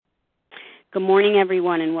Good morning,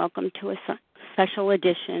 everyone, and welcome to a special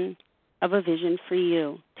edition of A Vision for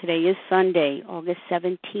You. Today is Sunday, August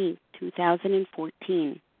 17th,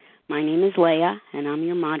 2014. My name is Leah, and I'm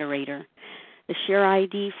your moderator. The share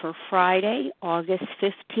ID for Friday, August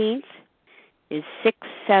 15th, is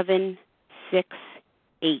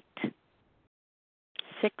 6768.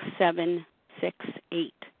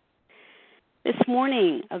 6768. This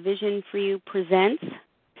morning, A Vision for You presents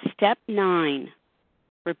Step 9,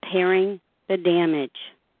 Repairing the Damage.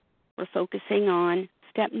 We're focusing on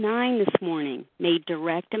Step 9 this morning, make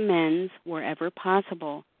direct amends wherever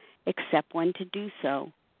possible, except when to do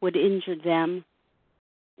so would injure them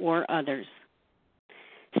or others.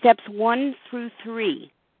 Steps 1 through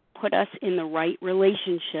 3 put us in the right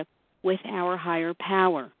relationship with our higher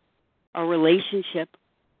power, a relationship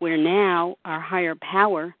where now our higher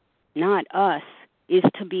power, not us, is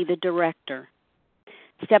to be the director.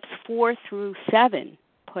 Steps 4 through 7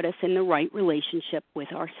 put us in the right relationship with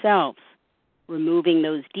ourselves, removing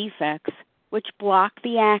those defects which block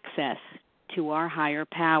the access to our higher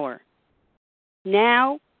power.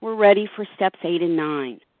 Now we're ready for steps 8 and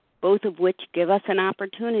 9, both of which give us an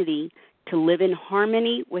opportunity to live in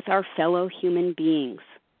harmony with our fellow human beings.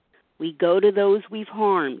 We go to those we've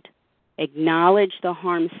harmed, acknowledge the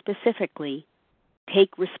harm specifically,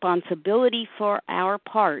 take responsibility for our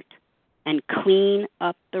part, and clean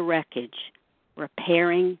up the wreckage,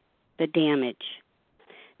 repairing the damage.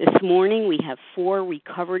 This morning we have 4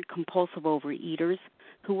 recovered compulsive overeaters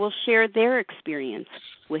who will share their experience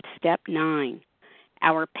with Step 9.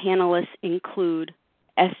 Our panelists include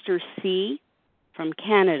Esther C. from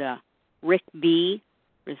Canada, Rick B.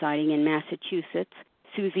 residing in Massachusetts,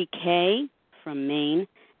 Susie K. from Maine,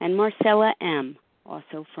 and Marcella M.,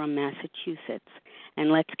 also from Massachusetts.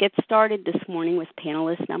 And let's get started this morning with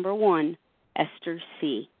panelist number 1, Esther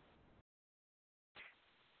C.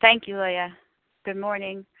 Thank you, Leah. Good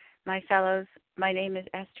morning, my fellows. My name is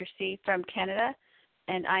Esther C. from Canada,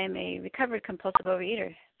 and I am a recovered compulsive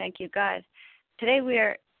overeater. Thank you, God. Today we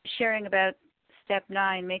are sharing about Step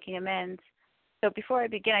 9, making amends. So before I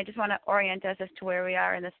begin, I just want to orient us as to where we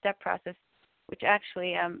are in the step process, which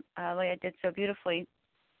actually Leah did so beautifully.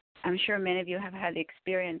 I'm sure many of you have had the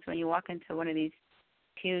experience when you walk into one of these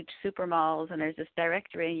huge super malls and there's this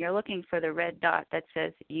directory and you're looking for the red dot that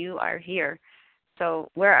says, you are here. So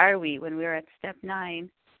where are we when we were at Step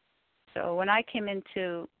 9? So when I came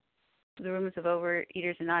into the rooms of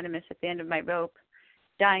Overeaters Anonymous at the end of my rope,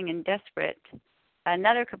 dying and desperate,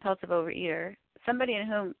 another compulsive overeater, somebody in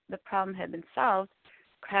whom the problem had been solved,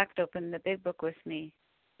 cracked open the big book with me.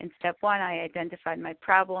 In Step 1, I identified my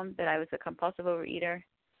problem, that I was a compulsive overeater.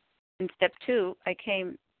 In Step 2, I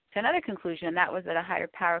came to another conclusion, and that was that a higher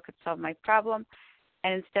power could solve my problem.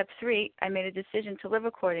 And in Step 3, I made a decision to live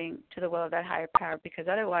according to the will of that higher power, because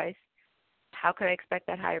otherwise, how could I expect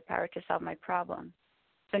that higher power to solve my problem?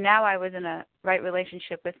 So now I was in a right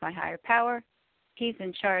relationship with my higher power. He's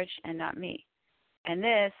in charge and not me. And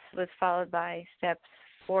this was followed by Steps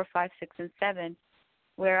 4, 5, 6, and 7,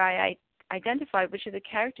 where I identified which of the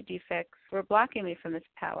character defects were blocking me from this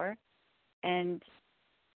power and,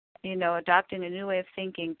 adopting a new way of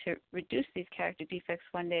thinking to reduce these character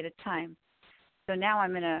defects one day at a time. So now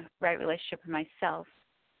I'm in a right relationship with myself.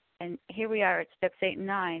 And here we are at Steps 8 and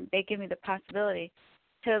 9. They give me the possibility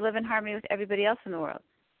to live in harmony with everybody else in the world.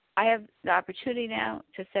 I have the opportunity now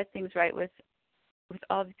to set things right with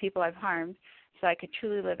all the people I've harmed so I could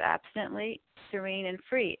truly live abstinently, serene, and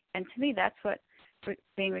free. And to me, that's what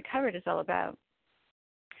being recovered is all about.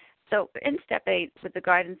 So in Step 8, with the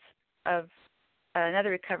guidance of another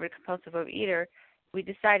recovered compulsive overeater, we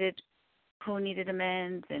decided who needed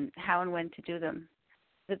amends and how and when to do them.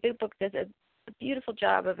 The big book does a beautiful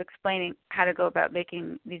job of explaining how to go about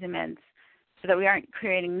making these amends so that we aren't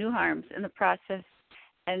creating new harms in the process.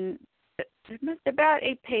 And there's about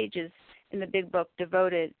 8 pages in the big book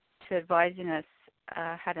devoted to advising us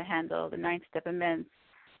how to handle the 9th step amends.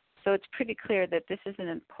 So it's pretty clear that this is an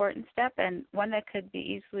important step and one that could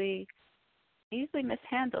be easily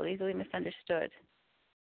mishandled, easily misunderstood.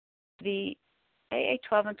 The AA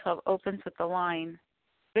 12 and 12 opens with the line,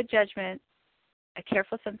 good judgment, a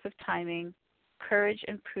careful sense of timing, courage,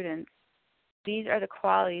 and prudence. These are the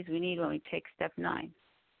qualities we need when we take Step 9.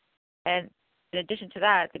 And in addition to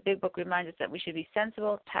that, the big book reminds us that we should be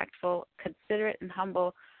sensible, tactful, considerate, and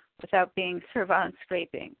humble without being servile and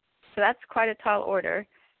scraping. So that's quite a tall order,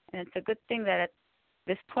 and it's a good thing that at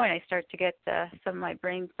this point I start to get some of my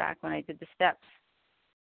brains back when I did the steps.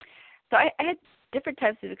 So I had different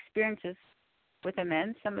types of experiences with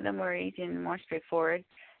amends. Some of them were easy and more straightforward.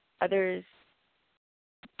 Others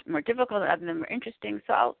more difficult, other than more interesting.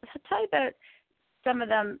 So I'll tell you about some of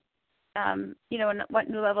them and what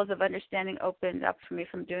new levels of understanding opened up for me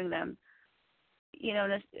from doing them.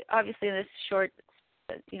 Obviously in this short,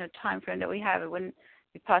 time frame that we have, it wouldn't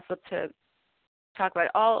be possible to talk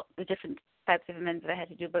about all the different types of amends that I had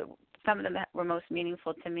to do, but some of them that were most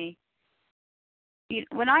meaningful to me.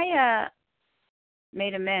 When I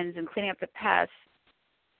made amends and cleaning up the past,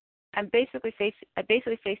 I basically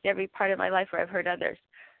faced every part of my life where I've hurt others.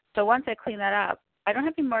 So once I clean that up, I don't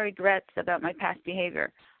have any more regrets about my past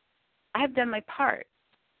behavior. I have done my part.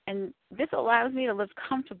 And this allows me to live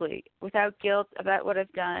comfortably without guilt about what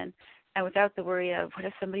I've done and without the worry of what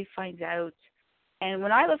if somebody finds out. And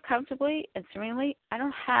when I live comfortably and serenely, I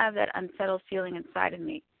don't have that unsettled feeling inside of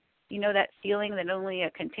me. That feeling that only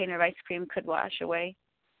a container of ice cream could wash away?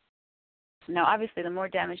 Now, obviously, the more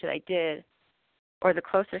damage that I did or the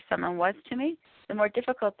closer someone was to me, the more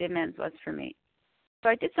difficult the amends was for me. So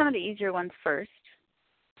I did some of the easier ones first.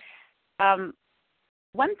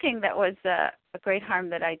 One thing that was a great harm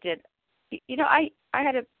that I did, I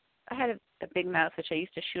had a big mouth which I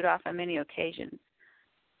used to shoot off on many occasions.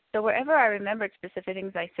 So wherever I remembered specific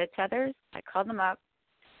things I said to others, I called them up,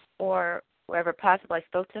 or wherever possible, I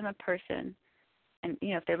spoke to them in person, and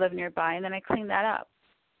if they live nearby, and then I cleaned that up.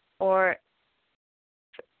 Or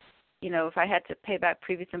if I had to pay back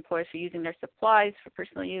previous employers for using their supplies for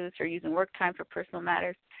personal use or using work time for personal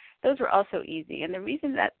matters, those were also easy. And the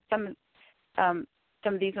reason that some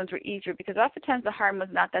of these ones were easier because oftentimes the harm was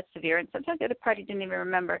not that severe, and sometimes the other party didn't even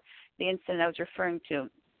remember the incident I was referring to.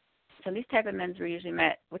 So these type of amends were usually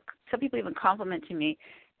met with some people even complimenting me.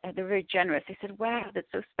 They're very generous. They said, "Wow,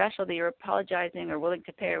 that's so special that you're apologizing or willing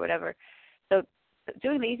to pay or whatever." So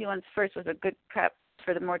doing the easy ones first was a good prep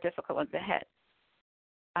for the more difficult ones ahead.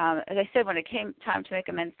 As I said, when it came time to make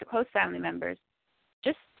amends to close family members,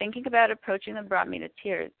 just thinking about approaching them brought me to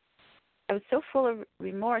tears. I was so full of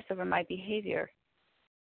remorse over my behavior.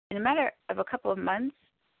 In a matter of a couple of months,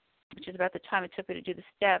 which is about the time it took me to do the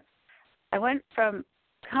steps, I went from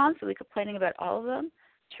constantly complaining about all of them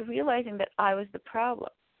to realizing that I was the problem.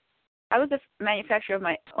 I was the manufacturer of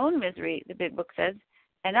my own misery, the big book says,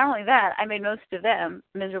 and not only that, I made most of them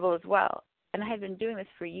miserable as well. And I had been doing this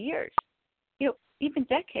for years, even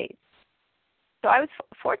decades. So I was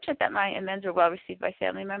fortunate that my amends were well received by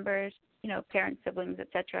family members, parents, siblings,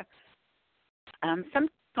 etc. Some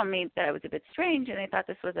told me that I was a bit strange, and they thought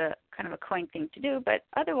this was a kind of a quaint thing to do, but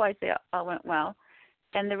otherwise they all went well.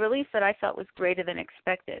 And the relief that I felt was greater than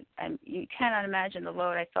expected. And you cannot imagine the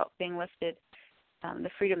load I felt being lifted,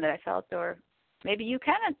 the freedom that I felt, or maybe you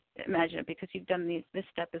cannot imagine it because you've done this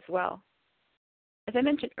step as well. As I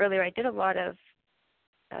mentioned earlier, I did a lot of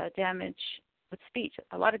damage with speech,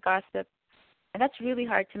 a lot of gossip, and that's really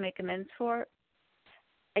hard to make amends for.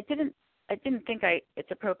 I didn't think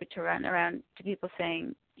it's appropriate to run around to people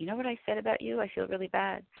saying, "You know what I said about you? I feel really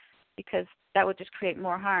bad," because that would just create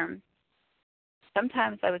more harm.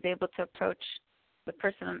 Sometimes I was able to approach the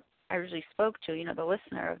person I usually spoke to, the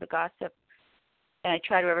listener of the gossip, and I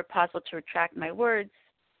tried wherever possible to retract my words,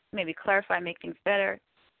 maybe clarify, make things better.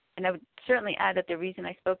 And I would certainly add that the reason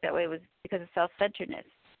I spoke that way was because of self-centeredness,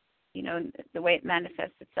 the way it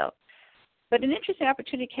manifests itself. But an interesting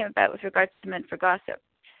opportunity came about with regards to Men for Gossip.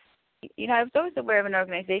 I was always aware of an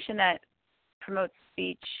organization that promotes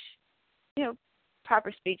speech,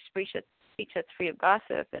 proper speech that's free of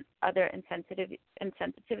gossip and other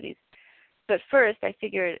insensitivities. So at first I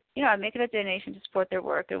figured, I'd make it a donation to support their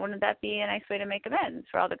work, and wouldn't that be a nice way to make amends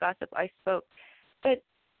for all the gossip I spoke?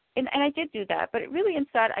 And I did do that, but really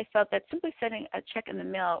inside I felt that simply sending a check in the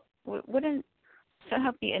mail wouldn't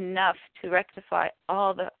somehow be enough to rectify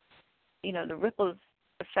all the, the ripples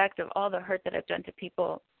effect of all the hurt that I've done to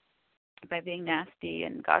people by being nasty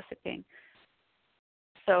and gossiping.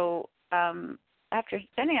 So after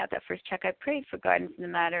sending out that first check, I prayed for guidance in the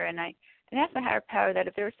matter, and I asked my higher power that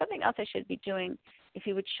if there was something else I should be doing, if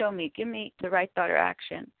he would show me, give me the right thought or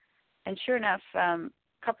action. And sure enough, a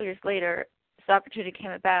couple of years later, this opportunity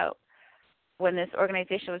came about when this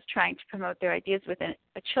organization was trying to promote their ideas with a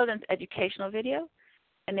children's educational video,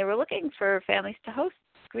 and they were looking for families to host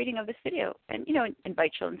a screening of this video and,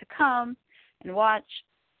 invite children to come and watch.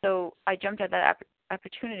 So I jumped at that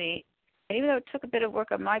opportunity, and even though it took a bit of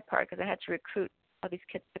work on my part because I had to recruit all these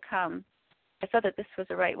kids to come, I thought that this was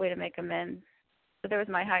the right way to make amends. So there was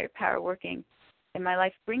my higher power working in my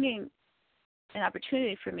life, bringing an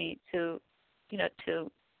opportunity for me to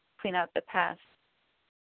clean out the past.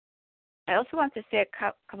 I also want to say a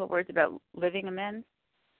couple words about living amends.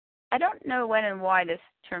 I don't know when and why this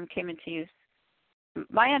term came into use.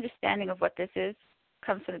 My understanding of what this is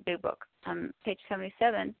comes from the Big Book. On page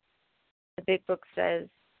 77, the Big Book says,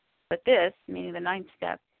 "But this," meaning the ninth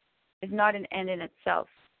step, "is not an end in itself.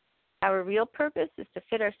 our real purpose is to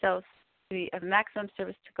fit ourselves to be of maximum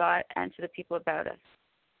service to God and to the people about us.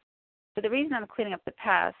 So the reason I'm cleaning up the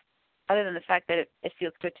past, other than the fact that it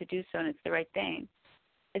feels good to do so and it's the right thing,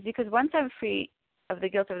 is because once I'm free of the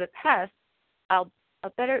guilt of the past, I'll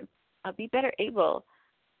be better able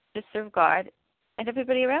to serve God and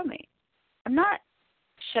everybody around me. I'm not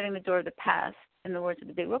shutting the door of the past, in the words of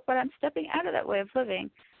the big book, but I'm stepping out of that way of living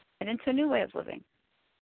and into a new way of living.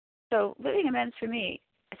 So living amends for me,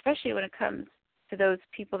 especially when it comes to those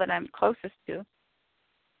people that I'm closest to,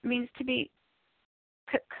 means to be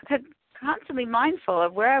constantly mindful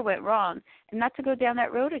of where I went wrong and not to go down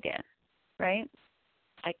that road again, right?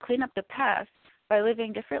 I clean up the past by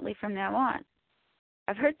living differently from now on.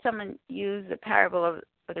 I've heard someone use the parable of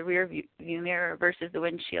the rear view mirror versus the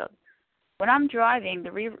windshield. When I'm driving,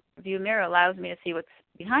 the rear view mirror allows me to see what's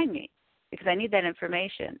behind me because I need that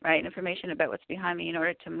information, right? Information about what's behind me in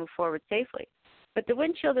order to move forward safely. But the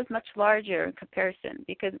windshield is much larger in comparison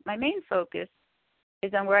because my main focus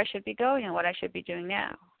is on where I should be going and what I should be doing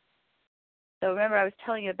now. So remember I was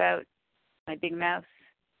telling you about my big mouth.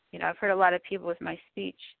 I've heard a lot of people with my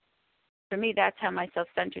speech. For me, that's how my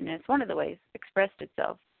self-centeredness, one of the ways, expressed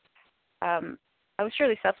itself. I was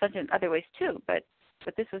surely self-centered in other ways too, but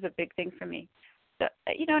this was a big thing for me. So,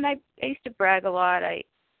 and I used to brag a lot. I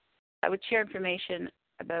would share information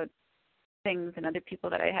about things and other people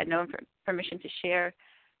that I had no permission to share,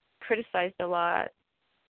 criticized a lot,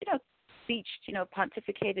 speeched,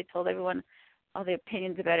 pontificated, told everyone all the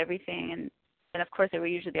opinions about everything, and of course they were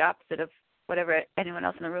usually the opposite of whatever anyone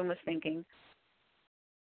else in the room was thinking.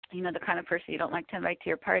 The kind of person you don't like to invite to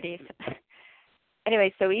your parties.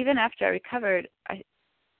 Anyway, so even after I recovered, I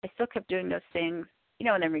still kept doing those things,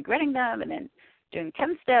 and then regretting them, and then doing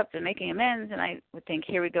 10 steps and making amends, and I would think,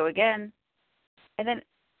 here we go again. And then,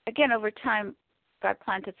 again, over time, God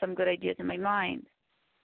planted some good ideas in my mind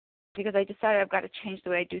because I decided I've got to change the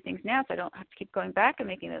way I do things now so I don't have to keep going back and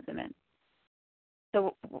making those amends.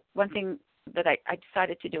 So one thing that I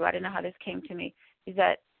decided to do, I don't know how this came to me, is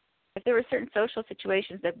that if there were certain social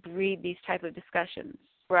situations that breed these type of discussions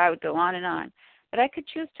where I would go on and on, that I could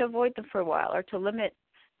choose to avoid them for a while or to limit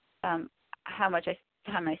how much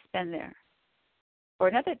time I spend there. Or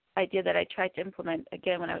another idea that I tried to implement,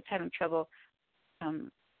 again, when I was having trouble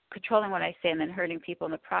controlling what I say and then hurting people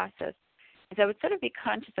in the process, is I would sort of be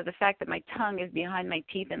conscious of the fact that my tongue is behind my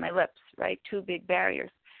teeth and my lips, right, two big barriers.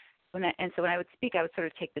 And so when I would speak, I would sort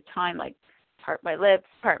of take the time, like part my lips,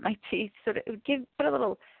 part my teeth, so that it would put a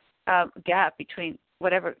little gap between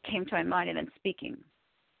whatever came to my mind and then speaking.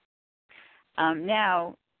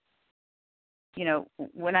 Now,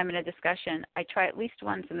 when I'm in a discussion, I try at least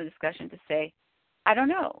once in the discussion to say, I don't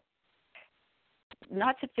know.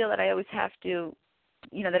 Not to feel that I always have to,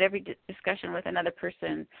 that every discussion with another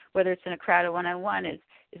person, whether it's in a crowd or one-on-one, is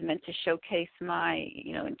meant to showcase my,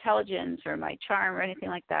 intelligence or my charm or anything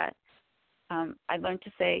like that. I learned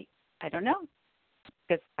to say, I don't know,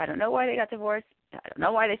 because I don't know why they got divorced. I don't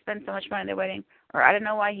know why they spend so much money on their wedding, or I don't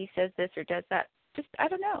know why he says this or does that. Just, I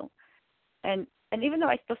don't know. And even though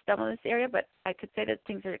I still stumble in this area, but I could say that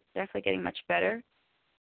things are definitely getting much better.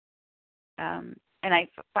 And I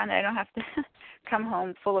find that I don't have to come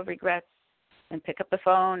home full of regrets and pick up the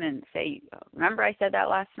phone and say, remember I said that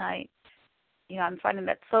last night? I'm finding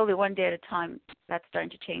that slowly, one day at a time, that's starting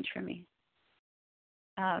to change for me.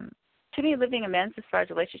 To me, living amends as far as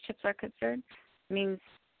relationships are concerned means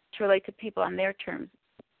to relate to people on their terms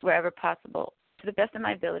wherever possible, to the best of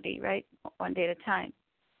my ability, right, one day at a time.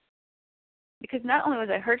 Because not only was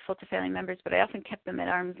I hurtful to family members, but I often kept them at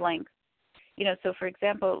arm's length. So for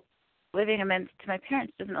example, living amends to my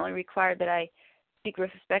parents doesn't only require that I speak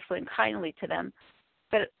respectfully and kindly to them,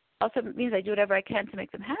 but it also means I do whatever I can to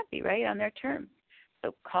make them happy, right, on their terms.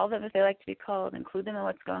 So call them if they like to be called, include them in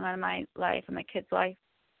what's going on in my life and my kids' life.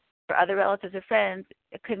 For other relatives or friends,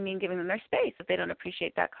 it could mean giving them their space if they don't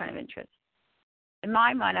appreciate that kind of interest. In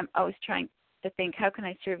my mind, I'm always trying to think, how can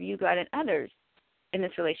I serve you, God, and others in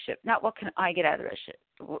this relationship? Not what can I get out of the relationship.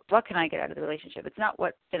 What can I get out of the relationship? It's not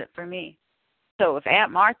what's in it for me. So if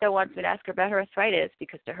Aunt Martha wants me to ask her about her arthritis,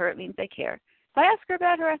 because to her it means I care, so I ask her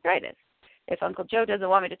about her arthritis. If Uncle Joe doesn't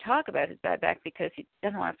want me to talk about his bad back because he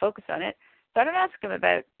doesn't want to focus on it, so I don't ask him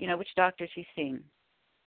about, which doctors he's seeing.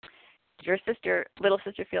 Does your sister, little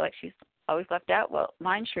sister, feel like she's always left out? Well,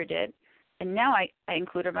 mine sure did. And now I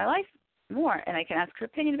include her in my life more, and I can ask her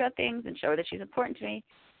opinion about things and show her that she's important to me,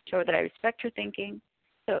 show her that I respect her thinking.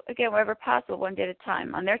 So again, wherever possible, one day at a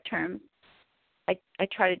time, on their terms, I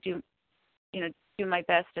try to do my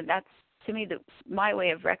best, and that's, to me, my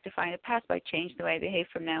way of rectifying the past by changing the way I behave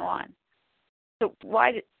from now on. So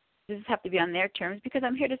why does this have to be on their terms? Because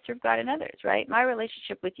I'm here to serve God and others, right? My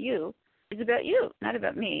relationship with you is about you, not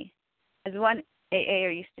about me. As one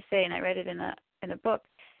AAer used to say, and I read it in a book,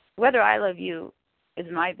 whether I love you is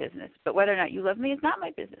my business, but whether or not you love me is not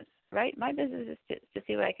my business, right? My business is to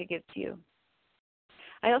see what I could give to you.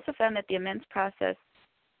 I also found that the amends process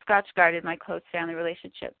Scotch-guarded my close family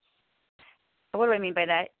relationships. What do I mean by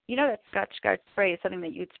that? You know that Scotch-guard spray is something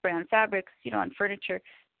that you'd spray on fabrics, on furniture.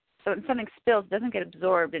 So when something spills, it doesn't get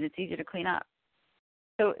absorbed and it's easier to clean up.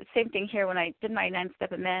 So same thing here when I did my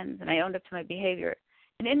 9-step amends and I owned up to my behavior.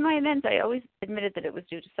 And in my amends, I always admitted that it was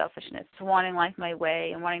due to selfishness, to wanting life my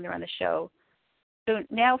way and wanting to run the show. So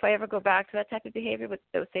now if I ever go back to that type of behavior with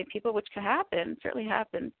those same people, which could happen, certainly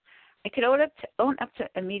happens, I could own up to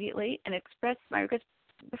immediately and express my regrets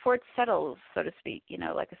before it settles, so to speak,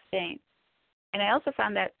 like a stain. And I also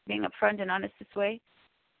found that being upfront and honest this way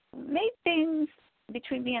made things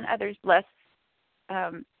between me and others less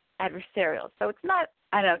adversarial. So it's not,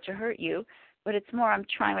 to hurt you, but it's more I'm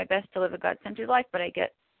trying my best to live a God-centered life, but I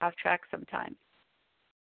get off track sometimes.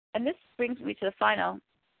 And this brings me to the final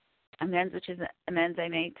amends, which is amends I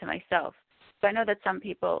made to myself. So I know that some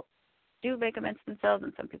people do make amends to themselves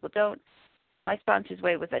and some people don't. My sponsor's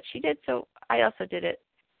way was that she did, so I also did it.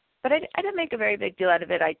 But I didn't make a very big deal out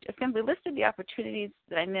of it. I simply listed the opportunities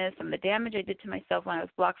that I missed and the damage I did to myself when I was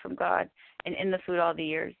blocked from God and in the food all the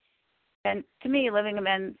years. And to me, living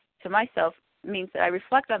amends to myself means that I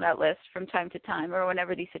reflect on that list from time to time or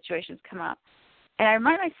whenever these situations come up. And I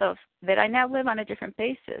remind myself that I now live on a different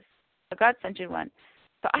basis, a God-centered one.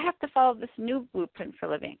 So I have to follow this new blueprint for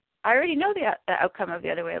living. I already know the outcome of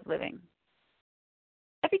the other way of living.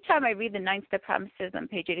 Every time I read the 9-step promises on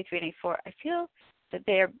page 83 and 84, I feel that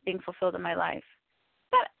they are being fulfilled in my life.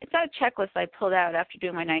 It's not a checklist I pulled out after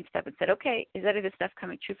doing my 9-step and said, okay, is any of this stuff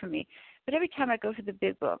coming true for me? But every time I go through the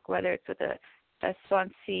big book, whether it's with a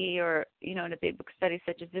sponsee or, in a big book study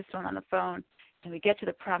such as this one on the phone, and we get to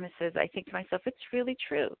the promises, I think to myself, it's really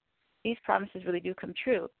true. These promises really do come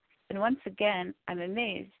true. And once again, I'm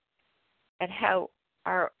amazed at how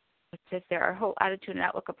our whole attitude and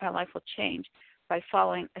outlook upon life will change by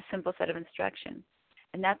following a simple set of instructions.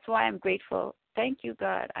 And that's why I'm grateful. Thank you,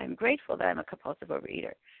 God. I'm grateful that I'm a compulsive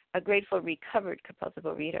overeater, a grateful recovered compulsive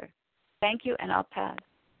overeater. Thank you, and I'll pass.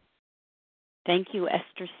 Thank you,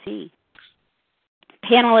 Esther C.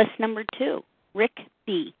 Panelist number 2, Rick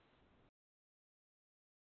B.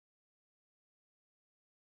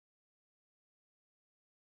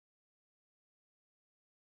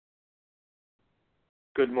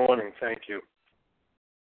 Good morning. Thank you.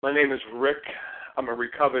 My name is Rick. I'm a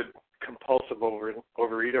recovered compulsive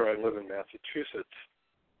overeater. I live in Massachusetts.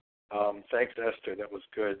 Thanks, Esther. That was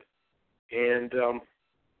good. And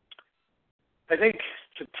I think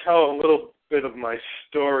to tell a little bit of my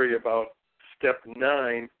story about step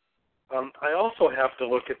 9, I also have to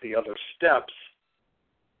look at the other steps.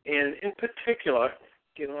 And in particular,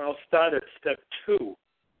 I'll start at step 2.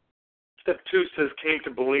 Step 2 says, came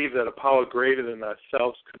to believe that a power greater than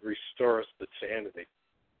ourselves could restore us to sanity.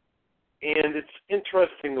 And it's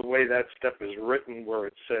interesting the way that step is written where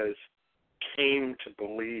it says, came to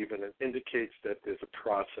believe, and it indicates that there's a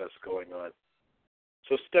process going on.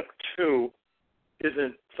 So step 2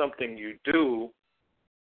 isn't something you do,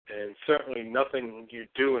 and certainly nothing you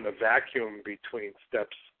do in a vacuum between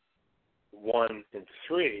steps 1 and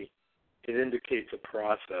 3. It indicates a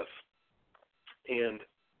process. And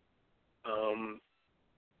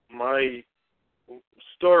my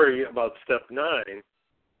story about step 9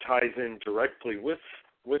 ties in directly with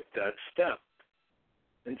that step.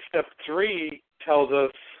 And step 3 tells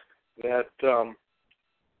us that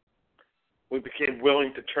we became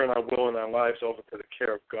willing to turn our will and our lives over to the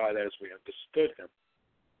care of God as we understood Him.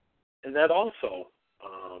 And that also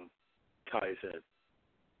ties in.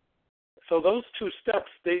 So those 2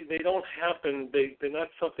 steps, they don't happen, they're not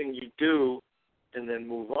something you do and then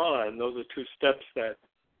move on. Those are 2 steps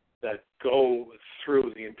that go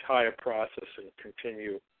through the entire process and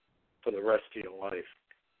continue for the rest of your life.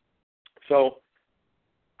 So,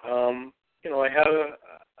 I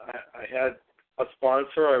had a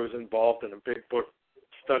sponsor. I was involved in a big book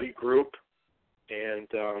study group, and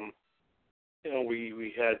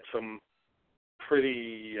we had some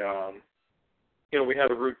pretty, we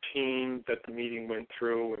had a routine that the meeting went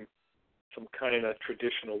through, and some kind of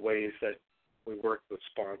traditional ways that we worked with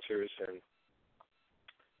sponsors, and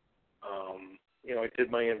I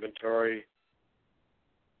did my inventory,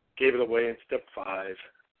 gave it away in step 5,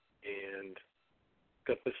 and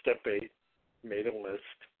got to step 8, made a list,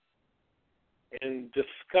 and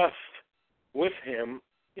discussed with him,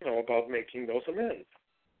 about making those amends.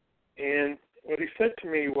 And what he said to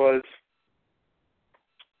me was,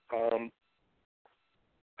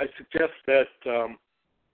 I suggest that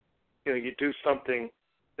you do something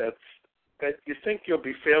that you think you'll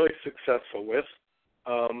be fairly successful with.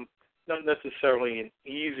 Not necessarily an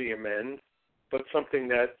easy amend, but something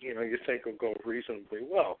that you think will go reasonably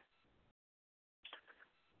well.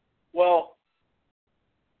 Well,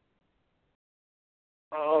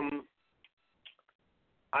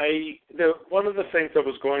 one of the things that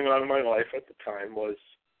was going on in my life at the time was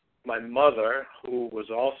my mother, who was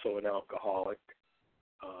also an alcoholic,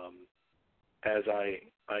 as I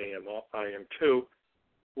am too,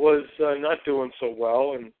 was not doing so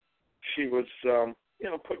well, and she was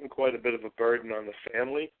putting quite a bit of a burden on the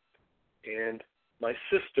family, and my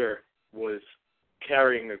sister was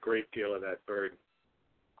carrying a great deal of that burden.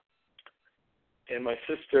 And my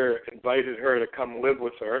sister invited her to come live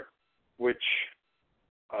with her, which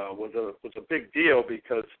was a big deal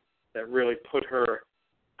because that really put her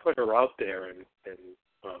out there and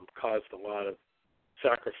caused a lot of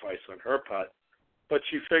sacrifice on her part. But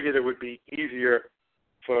she figured it would be easier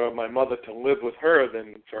for my mother to live with her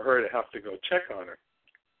than for her to have to go check on her.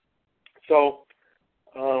 So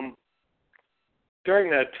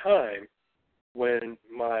during that time, when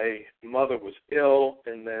my mother was ill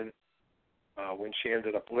and then when she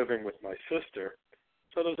ended up living with my sister,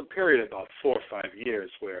 so there was a period of about 4 or 5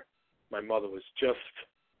 years where my mother was just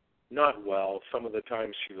not well. Some of the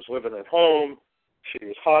times she was living at home. She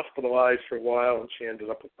was hospitalized for a while, and she ended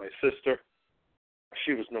up with my sister.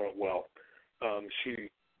 She was not well. She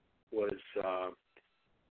was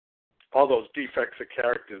all those defects of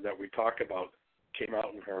character that we talk about came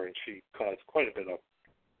out in her, and she caused quite a bit of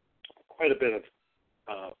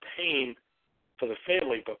pain for the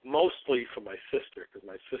family, but mostly for my sister, because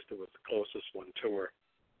my sister was the closest one to her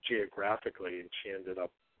geographically, and she ended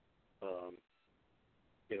up,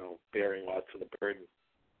 bearing lots of the burden.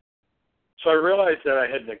 So I realized that I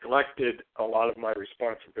had neglected a lot of my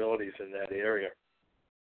responsibilities in that area,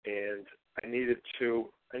 and I needed to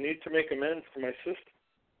make amends to my sister.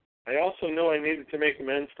 I also knew I needed to make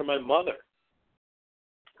amends to my mother,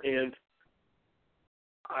 and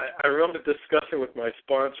I remember discussing with my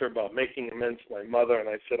sponsor about making amends to my mother, and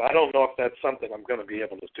I said, I don't know if that's something I'm going to be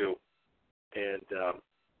able to do. And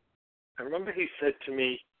I remember he said to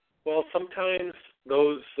me, well, sometimes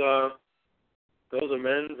those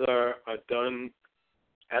amends are done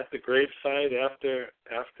at the graveside after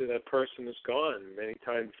that person is gone. Many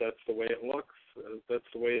times that's the way it looks. That's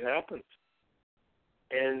the way it happens.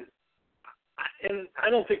 And I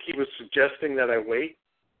don't think he was suggesting that I wait,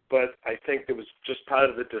 but I think it was just part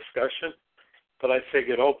of the discussion. But I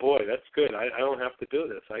figured, oh boy, that's good. I don't have to do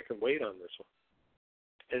this. I can wait on this one.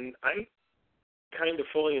 And I kind of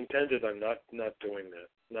fully intended on not doing that,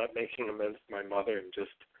 not making amends to my mother and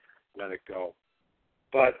just let it go.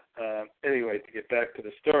 But anyway, to get back to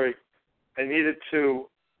the story, I needed to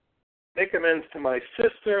make amends to my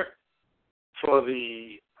sister for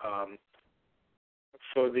the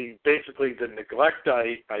basically the neglect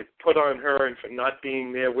I put on her, and for not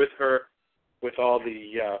being there with her with all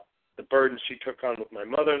the burden she took on with my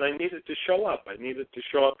mother. And I needed to show up. I needed to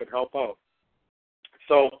show up and help out.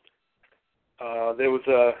 So there was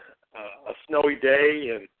a snowy day,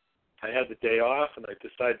 and I had the day off, and I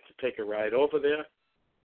decided to take a ride over there.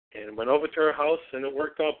 And went over to her house, and it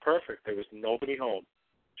worked out perfect. There was nobody home,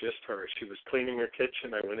 just her. She was cleaning her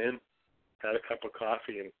kitchen. I went in, had a cup of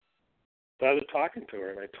coffee, and started talking to her.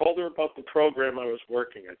 And I told her about the program I was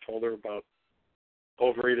working. I told her about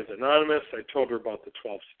Overeaters Anonymous. I told her about the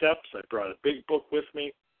 12 steps. I brought a big book with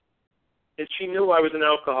me. And she knew I was an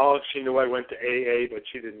alcoholic. She knew I went to AA, but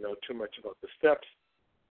she didn't know too much about the steps.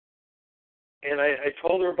 And I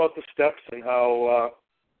told her about the steps and how,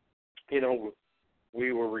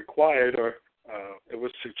 we were required, or it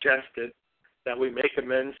was suggested, that we make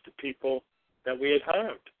amends to people that we had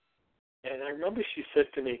harmed. And I remember she said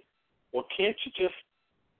to me, well, can't you just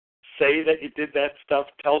say that you did that stuff,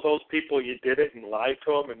 tell those people you did it, and lie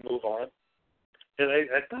to them and move on? And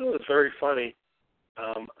I thought it was very funny.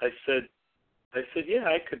 I said, yeah,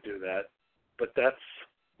 I could do that, but that's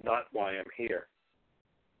not why I'm here.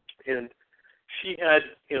 And she had,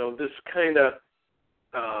 this kind of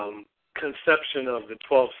conception of the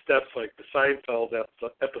 12 steps, like the Seinfeld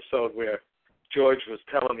episode where George was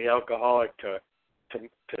telling the alcoholic to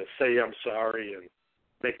say I'm sorry and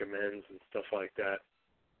make amends and stuff like that.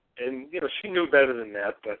 And, she knew better than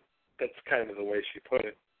that, but that's kind of the way she put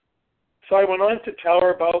it. So I went on to tell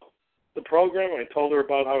her about the program. I told her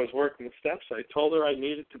about how I was working the steps. I told her I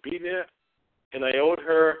needed to be there, and I owed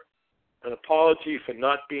her an apology for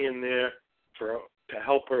not being there to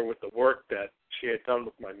help her with the work that she had done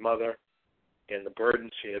with my mother and the burden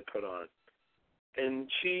she had put on. And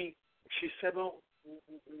she said, well,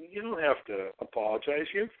 you don't have to apologize.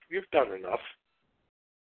 You've done enough.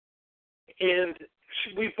 And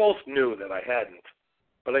we both knew that I hadn't.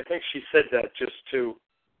 But I think she said that just to,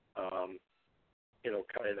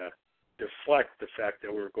 kind of deflect the fact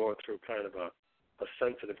that we were going through kind of a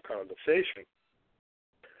sensitive conversation.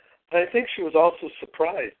 And I think she was also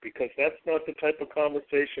surprised because that's not the type of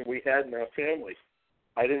conversation we had in our family.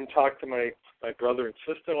 I didn't talk to my brother and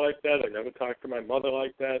sister like that. I never talked to my mother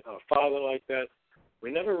like that, our father like that.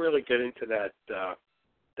 We never really get into that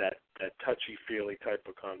touchy-feely type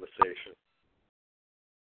of conversation.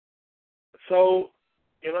 So,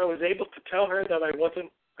 I was able to tell her that I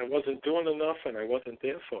wasn't doing enough and I wasn't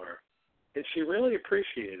there for her. And she really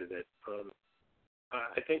appreciated it.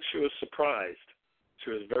 I think she was surprised. She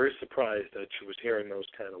was very surprised that she was hearing those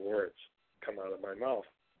kind of words come out of my mouth.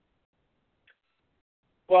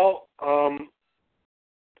 Well,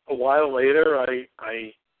 a while later, I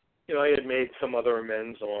had made some other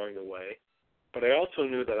amends along the way, but I also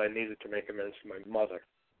knew that I needed to make amends to my mother.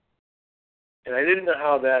 And I didn't know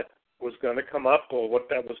how that was going to come up or what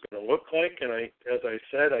that was going to look like, and as I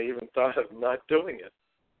said, I even thought of not doing it.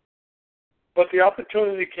 But the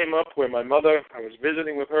opportunity came up where my mother, I was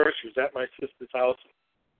visiting with her, she was at my sister's house.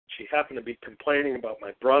 She happened to be complaining about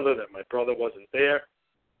my brother, that my brother wasn't there.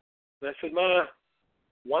 And I said, Ma,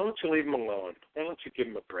 why don't you leave him alone? Why don't you give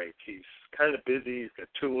him a break? He's kind of busy. He's got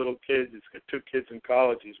 2 little kids. He's got 2 kids in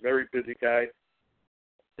college. He's a very busy guy.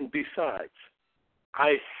 And besides,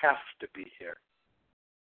 I have to be here.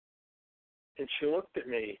 And she looked at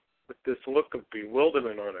me with this look of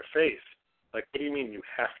bewilderment on her face, like, what do you mean you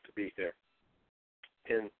have to be here?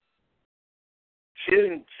 And she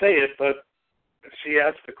didn't say it, but she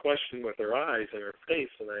asked the question with her eyes and her face,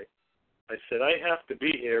 and I said, I have to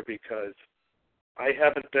be here because I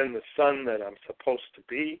haven't been the son that I'm supposed to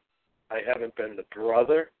be. I haven't been the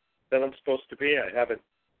brother that I'm supposed to be.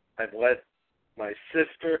 I've let my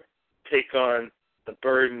sister take on the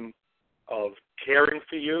burden of caring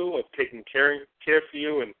for you, of taking care for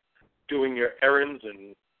you and doing your errands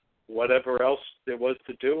and whatever else there was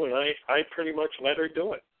to do, and I pretty much let her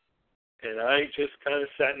do it. And I just kind of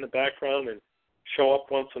sat in the background and show up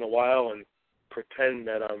once in a while and pretend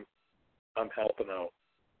that I'm helping out.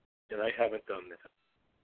 And I haven't done that.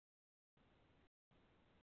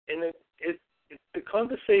 And the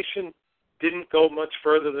conversation didn't go much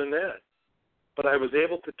further than that. But I was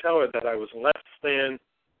able to tell her that I was less than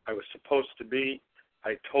I was supposed to be.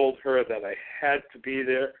 I told her that I had to be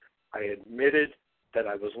there. I admitted that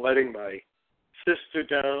I was letting my sister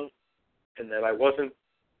down and that I wasn't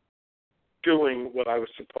doing what I was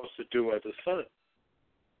supposed to do as a son.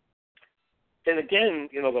 And again,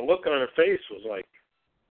 the look on her face was like,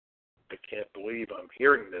 I can't believe I'm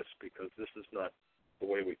hearing this because this is not the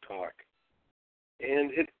way we talk.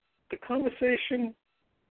 And the conversation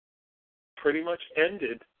pretty much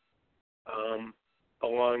ended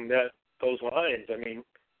along those lines. I mean,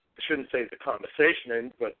 I shouldn't say the conversation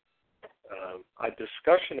ended, but a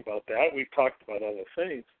discussion about that. We talked about other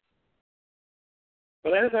things.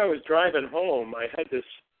 But as I was driving home, I had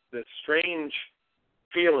this strange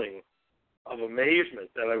feeling of amazement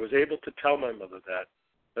that I was able to tell my mother that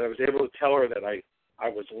I was able to tell her that I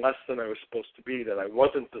was less than I was supposed to be, that I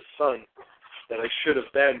wasn't the son that I should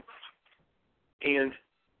have been. And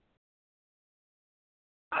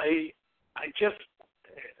I just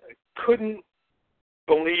couldn't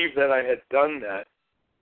believe that I had done that.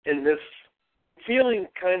 And this feeling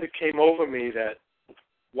kind of came over me that,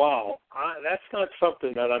 wow, that's not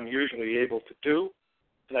something that I'm usually able to do.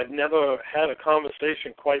 And I've never had a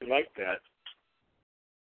conversation quite like that.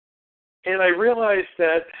 And I realized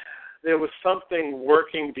that there was something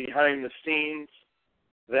working behind the scenes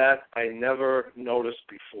that I never noticed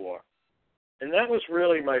before. And that was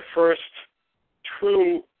really my first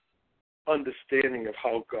true understanding of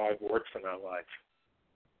how God works in our life.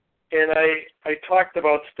 And I talked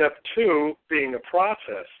about step 2 being a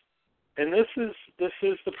process. And this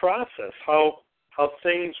is the process, how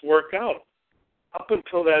things work out. Up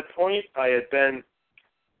until that point, I had been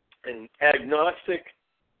an agnostic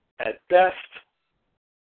at best,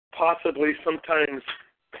 possibly sometimes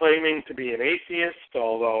claiming to be an atheist,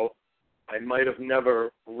 although I might have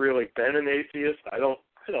never really been an atheist. I don't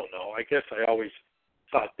know. I guess I always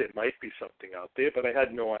thought there might be something out there, but I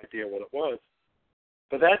had no idea what it was.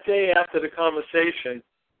 But that day after the conversation,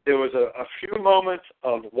 there was a few moments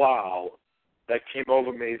of wow that came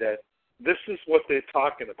over me that this is what they're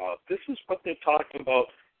talking about. This is what they're talking about,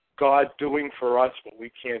 God doing for us what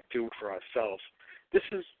we can't do for ourselves. This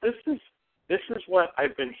is what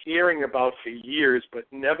I've been hearing about for years, but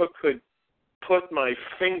never could put my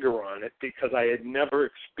finger on it because I had never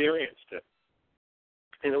experienced it.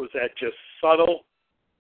 And it was that just subtle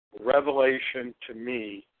revelation to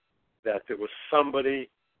me that there was somebody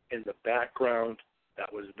in the background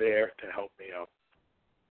that was there to help me out.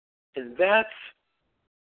 And that's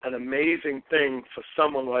an amazing thing for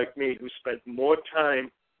someone like me who spent more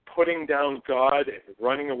time putting down God and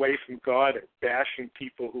running away from God and bashing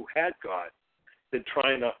people who had God than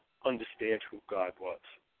trying to understand who God was.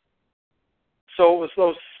 So it was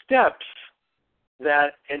those steps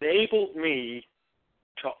that enabled me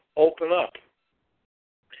to open up,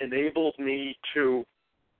 enabled me to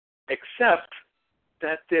accept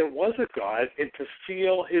that there was a God and to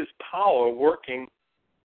feel his power working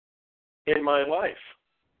in my life.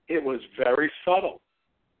 It was very subtle.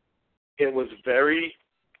 It was very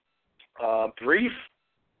brief,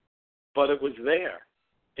 but it was there.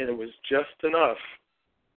 And it was just enough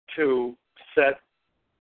to set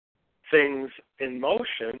things in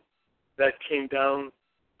motion that came down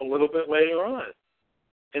a little bit later on.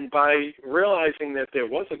 And by realizing that there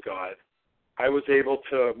was a God, I was able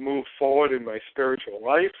to move forward in my spiritual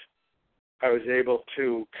life. I was able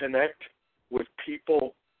to connect with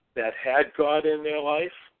people that had God in their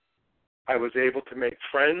life. I was able to make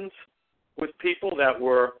friends with people that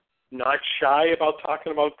were not shy about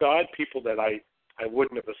talking about God, people that I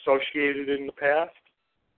wouldn't have associated in the past,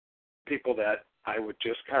 people that I would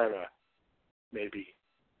just kind of maybe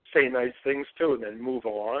say nice things to and then move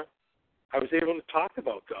along. I was able to talk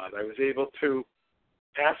about God. I was able to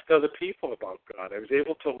ask other people about God. I was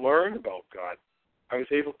able to learn about God. I was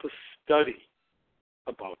able to study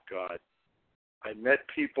about God. I met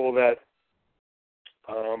people that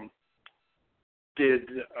did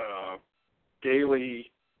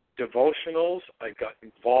daily devotionals. I got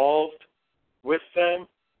involved with them.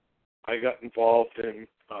 I got involved in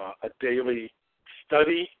a daily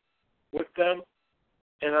study with them.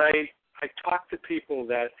 And I talked to people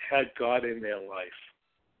that had God in their life.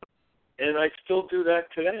 And I still do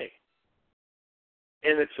that today.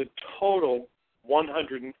 And it's a total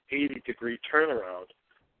 180-degree turnaround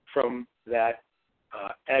from that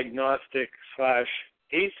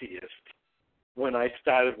agnostic/atheist when I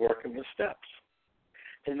started working the steps.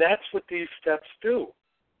 And that's what these steps do.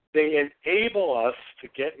 They enable us to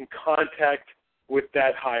get in contact with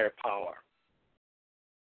that higher power.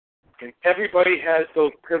 And everybody has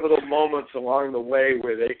those pivotal moments along the way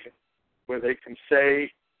where they can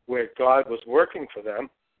say where God was working for them.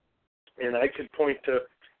 And I could point to,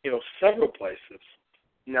 several places.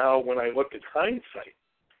 Now, when I look at hindsight,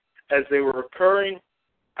 as they were occurring,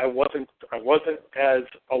 I wasn't as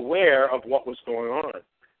aware of what was going on.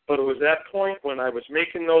 But it was that point when I was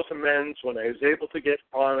making those amends, when I was able to get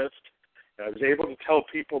honest, and I was able to tell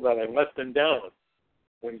people that I let them down,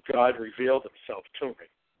 when God revealed himself to me.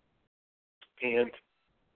 And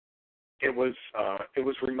it was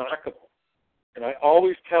remarkable. And I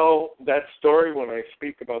always tell that story when I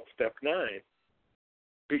speak about Step 9,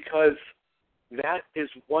 because that is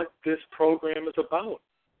what this program is about.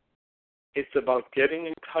 It's about getting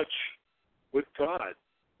in touch with God.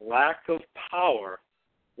 Lack of power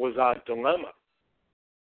was our dilemma.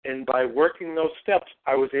 And by working those steps,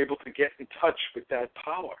 I was able to get in touch with that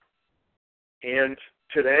power. And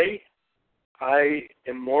today, I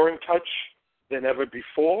am more in touch than ever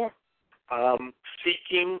before,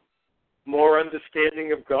 seeking more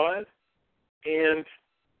understanding of God, and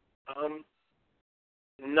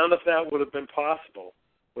none of that would have been possible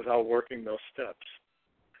without working those steps.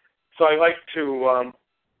 So I like to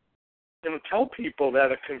tell people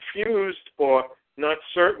that are confused or not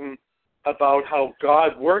certain about how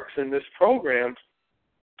God works in this program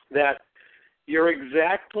that you're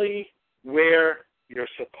exactly where you're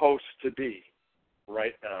supposed to be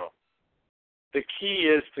right now. The key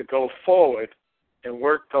is to go forward and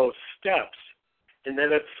work those steps, and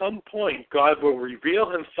then at some point God will reveal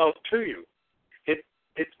himself to you.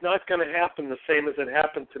 It's not going to happen the same as it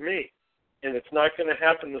happened to me, and it's not going to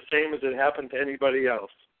happen the same as it happened to anybody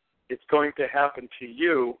else. It's going to happen to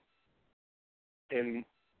you in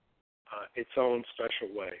its own special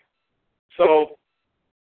way. So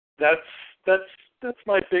that's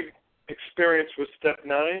my big experience with Step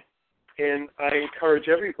 9, and I encourage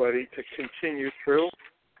everybody to continue through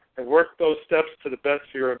and work those steps to the best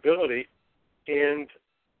of your ability. And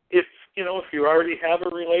if you already have a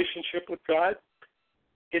relationship with God,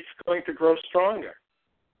 it's going to grow stronger.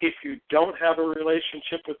 If you don't have a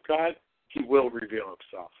relationship with God, he will reveal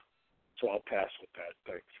himself. So I'll pass with that.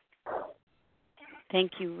 Thanks.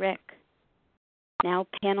 Thank you, Rick. Now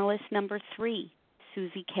panelist number 3,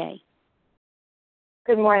 Susie K.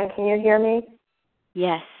 Good morning. Can you hear me?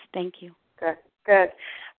 Yes, thank you. Good.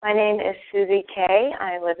 My name is Susie Kay.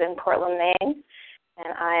 I live in Portland, Maine,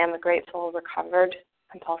 and I am a grateful, recovered,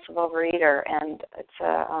 compulsive overeater. And it's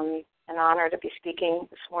an honor to be speaking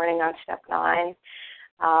this morning on Step 9.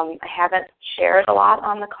 I haven't shared a lot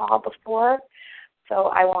on the call before, so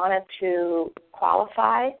I wanted to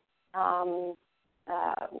qualify why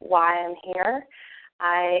I'm here.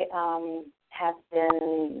 I have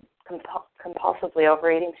been compulsively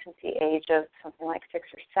overeating since the age of something like 6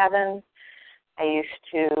 or 7. I used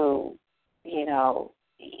to,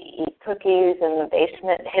 eat cookies in the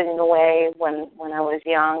basement hidden away when I was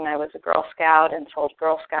young. I was a Girl Scout and sold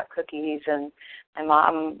Girl Scout cookies, and my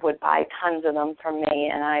mom would buy tons of them from me,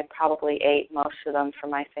 and I probably ate most of them for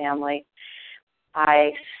my family.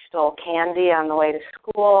 I stole candy on the way to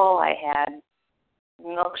school. I had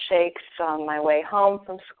milkshakes on my way home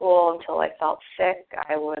from school until I felt sick.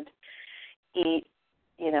 I would eat,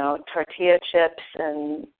 tortilla chips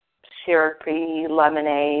and syrupy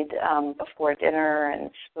lemonade before dinner and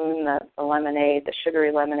spoon the lemonade, the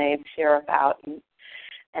sugary lemonade syrup out and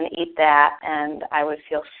eat that. And I would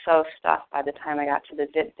feel so stuffed by the time I got to the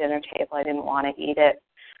dinner table. I didn't want to eat it.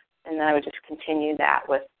 And then I would just continue that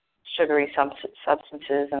with sugary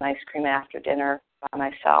substances and ice cream after dinner by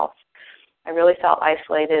myself. I really felt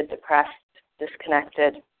isolated, depressed,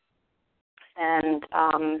 disconnected. And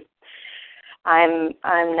I'm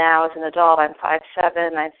now, as an adult, I'm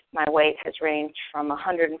 5'7". My weight has ranged from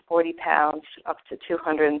 140 pounds up to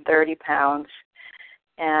 230 pounds.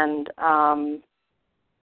 And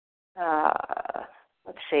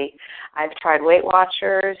let's see, I've tried Weight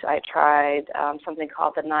Watchers. I tried something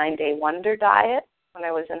called the 9-Day Wonder Diet when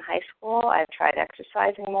I was in high school. I've tried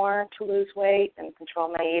exercising more to lose weight and control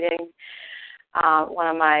my eating. One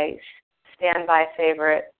of my standby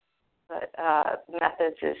favorite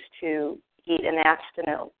methods is to eat an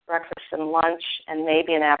abstinent breakfast and lunch and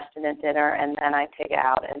maybe an abstinent dinner, and then I pig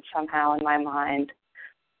out. And somehow in my mind,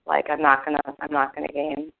 like I'm not gonna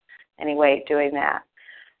gain any weight doing that.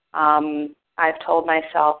 I've told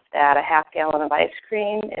myself that a half gallon of ice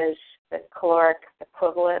cream is the caloric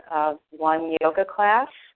equivalent of one yoga class,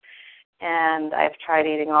 and I've tried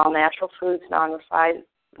eating all natural foods,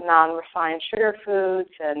 non-refined sugar foods,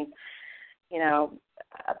 and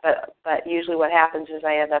but usually what happens is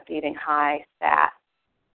I end up eating high-fat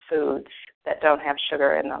foods that don't have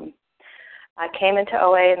sugar in them. I came into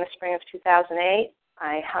OA in the spring of 2008.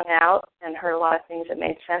 I hung out and heard a lot of things that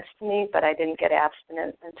made sense to me, but I didn't get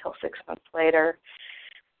abstinent until 6 months later.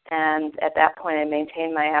 And at that point, I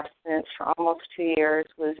maintained my abstinence for almost 2 years,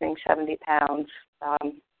 losing 70 pounds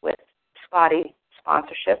with spotty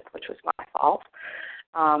sponsorship, which was my fault.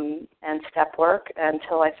 And step work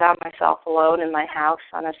until I found myself alone in my house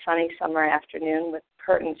on a sunny summer afternoon with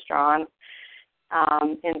curtains drawn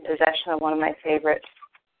in possession of one of my favorite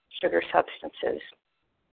sugar substances.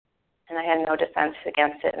 And I had no defense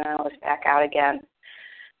against it, and I was back out again.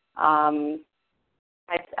 I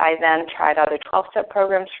then tried other 12-step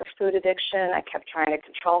programs for food addiction. I kept trying to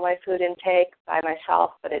control my food intake by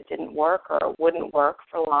myself, but it didn't work, or it wouldn't work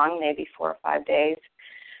for long, maybe 4 or 5 days.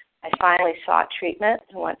 I finally sought treatment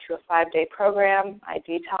and went to a 5-day program. I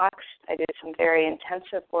detoxed. I did some very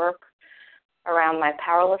intensive work around my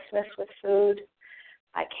powerlessness with food.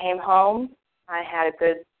 I came home. I had a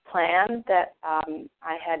good plan that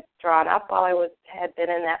I had drawn up while I had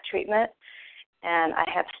been in that treatment, and I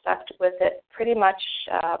have stuck with it pretty much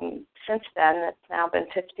since then. It's now been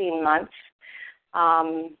 15 months.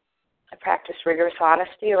 I practice rigorous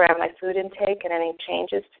honesty around my food intake and any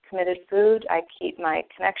changes to committed food. I keep my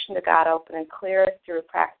connection to God open and clear through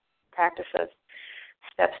practice of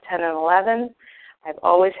steps 10 and 11. I've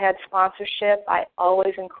always had sponsorship. I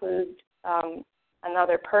always include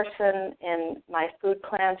another person in my food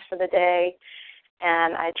plans for the day,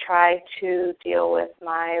 and I try to deal with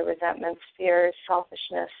my resentments, fears,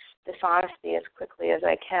 selfishness, dishonesty as quickly as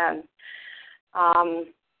I can.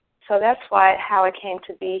 So that's how I came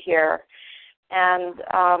to be here. And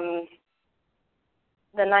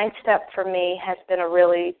the 9th step for me has been a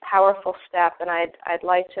really powerful step, and I'd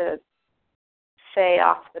like to say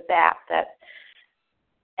off the bat that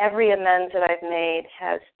every amends that I've made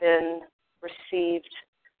has been received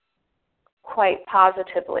quite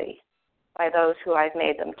positively by those who I've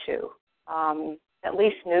made them to, at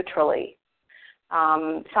least neutrally.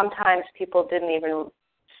 Sometimes people didn't even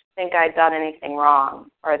think I'd done anything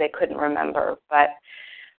wrong, or they couldn't remember. But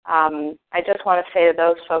I just want to say to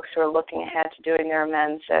those folks who are looking ahead to doing their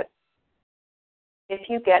amends that if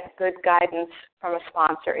you get good guidance from a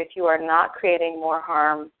sponsor, if you are not creating more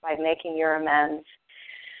harm by making your amends,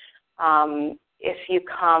 if you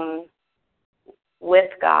come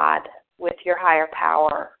with God, with your higher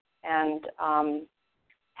power, and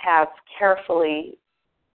have carefully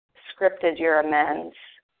scripted your amends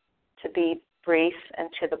to be brief and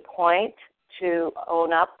to the point, to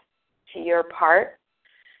own up to your part,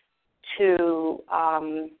 to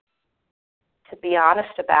be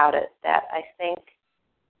honest about it. That I think,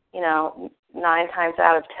 9 times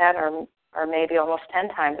out of 10, or maybe almost 10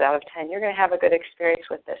 times out of 10, you're going to have a good experience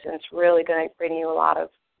with this, and it's really going to bring you a lot of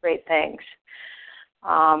great things.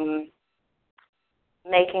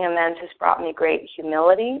 Making amends has brought me great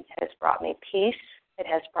humility. It has brought me peace. It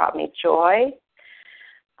has brought me joy.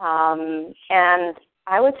 And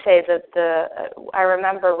I would say that I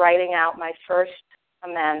remember writing out my first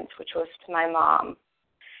amends, which was to my mom,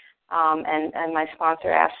 and my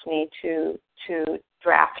sponsor asked me to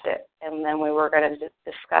draft it, and then we were going to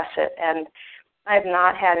discuss it. And I have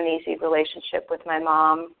not had an easy relationship with my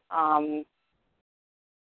mom.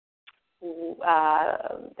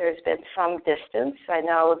 There's been some distance. I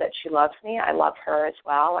know that she loves me. I love her as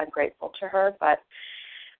well. I'm grateful to her. But,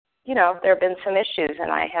 there have been some issues,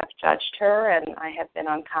 and I have judged her, and I have been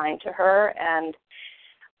unkind to her. And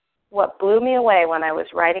what blew me away when I was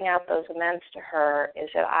writing out those amends to her is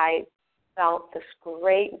that I felt this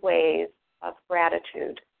great wave of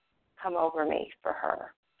gratitude come over me for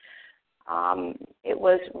her. It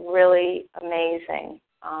was really amazing.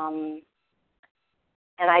 And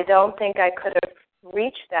I don't think I could have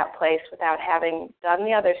reached that place without having done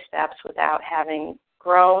the other steps, without having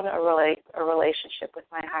grown a relationship with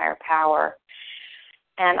my higher power.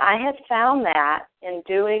 And I have found that in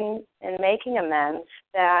making amends,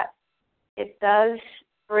 that it does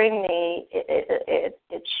bring me,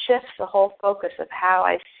 it shifts the whole focus of how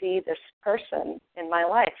I see this person in my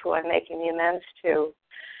life who I'm making the amends to.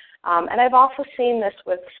 And I've also seen this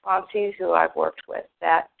with sponsees who I've worked with,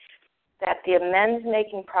 that the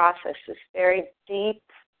amends-making process is very deep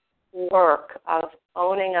work of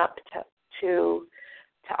owning up to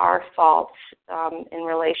our faults in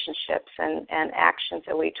relationships and actions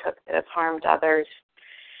that we took that have harmed others,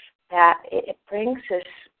 that it brings this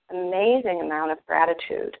amazing amount of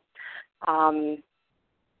gratitude.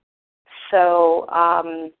 So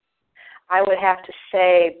I would have to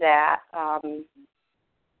say that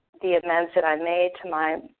the amends that I made to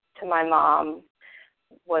my mom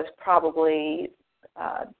was probably,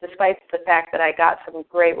 despite the fact that I got some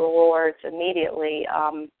great rewards immediately,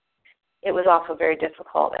 it was also very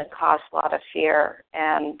difficult and caused a lot of fear.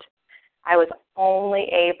 And I was only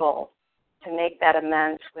able to make that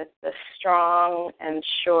amends with the strong and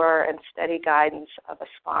sure and steady guidance of a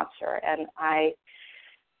sponsor. And I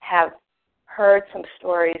have heard some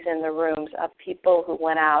stories in the rooms of people who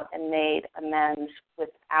went out and made amends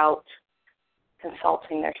without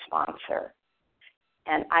consulting their sponsor.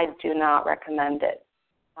 And I do not recommend it.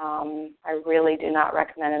 I really do not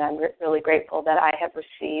recommend it. I'm really grateful that I have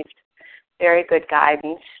received very good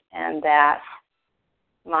guidance, and that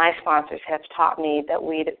my sponsors have taught me that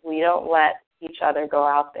we don't let each other go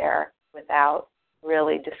out there without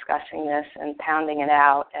really discussing this and pounding it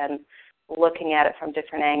out and looking at it from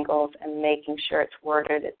different angles and making sure it's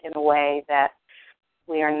worded in a way that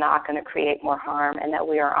we are not going to create more harm, and that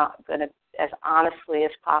we are going to, as honestly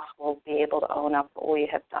as possible, be able to own up what we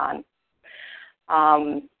have done.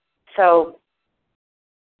 So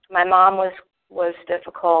my mom was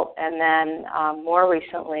difficult, and then more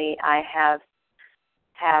recently I have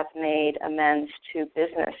made amends to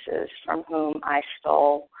businesses from whom I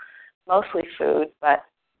stole mostly food, but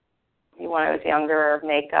when I was younger,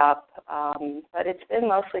 makeup, but it's been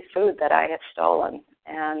mostly food that I have stolen.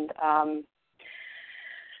 And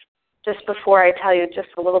just before I tell you just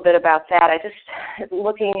a little bit about that,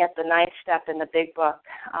 looking at the 9th step in the Big Book,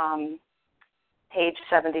 page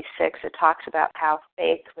 76, it talks about how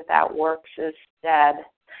faith without works is dead.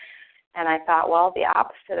 And I thought, well, the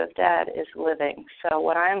opposite of dead is living. So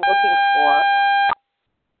what I'm looking for...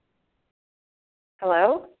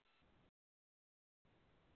 Hello?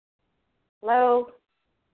 Hello?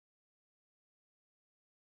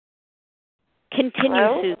 Continue,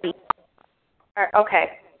 Hello? Susie. Okay,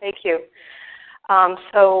 thank you.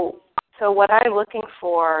 So what I'm looking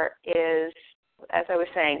for is, as I was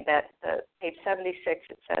saying, that page 76,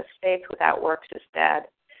 it says faith without works is dead.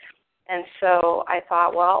 And so I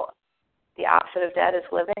thought, well, the opposite of dead is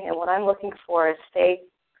living, and what I'm looking for is faith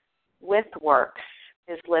with works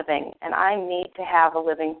is living, and I need to have a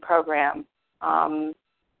living program.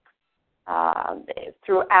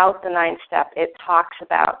 Throughout the 9th step, it talks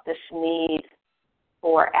about this need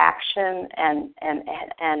for action and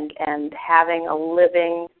having a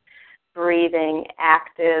living, breathing,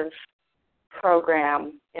 active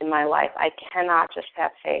program in my life. I cannot just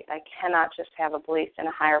have faith. I cannot just have a belief in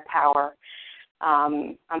a higher power.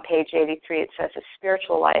 on page 83, it says a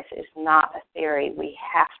spiritual life is not a theory. We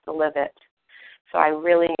have to live it. So I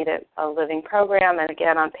really need a living program. And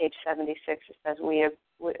again, on page 76, it says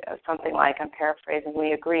something like, I'm paraphrasing,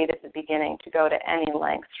 we agreed at the beginning to go to any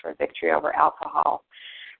lengths for victory over alcohol.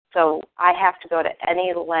 So I have to go to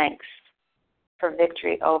any lengths for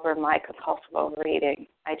victory over my compulsive overeating.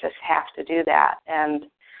 I just have to do that. And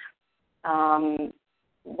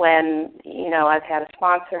when, I've had a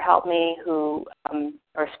sponsor help me or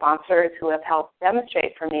sponsors who have helped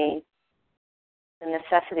demonstrate for me the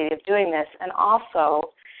necessity of doing this, and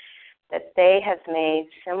also that they have made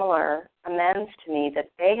similar amends to me,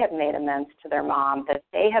 that they have made amends to their mom, that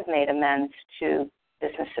they have made amends to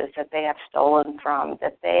businesses that they have stolen from,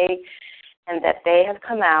 that they have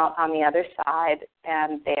come out on the other side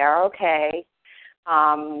and they are okay.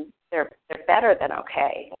 They're better than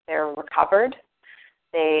okay. They're recovered.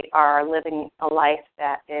 They are living a life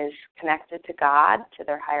that is connected to God, to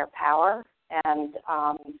their higher power, and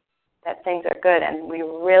that things are good. And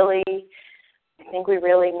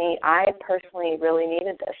I personally really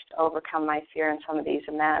needed this to overcome my fear in some of these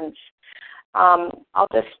amends. I'll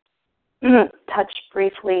just touch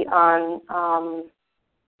briefly on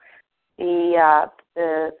the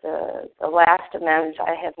last amends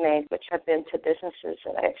I have made, which have been to businesses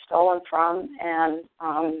that I have stolen from. And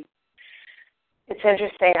it's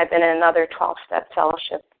interesting, I've been in another 12-step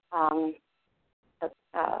fellowship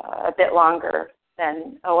a bit longer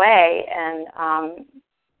than OA, and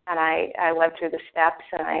I went through the steps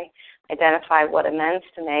and I identified what amends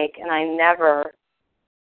to make, and I never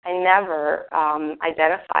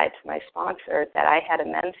identified to my sponsor that I had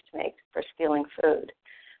amends to make for stealing food.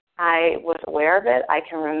 I was aware of it. I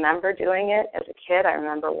can remember doing it as a kid. I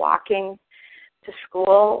remember walking to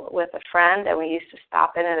school with a friend, and we used to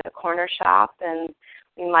stop in at a corner shop, and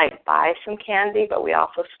we might buy some candy, but we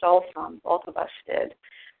also stole some. Both of us did.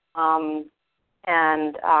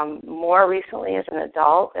 More recently as an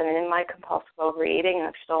adult and in my compulsive overeating,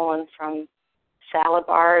 I've stolen from salad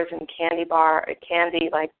bars and candy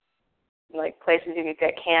like places you could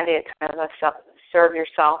get candy. It's kind of a serve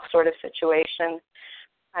yourself sort of situation.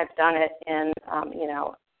 I've done it in,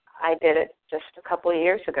 I did it just a couple of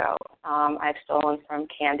years ago. I've stolen from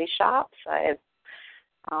candy shops. I've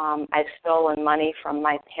stolen money from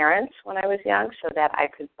my parents when I was young so that I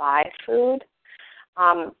could buy food.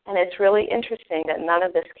 And it's really interesting that none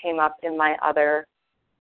of this came up in my other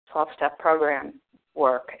 12-step program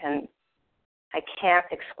work, and I can't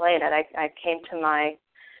explain it. I came to my,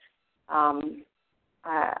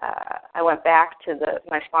 I went back to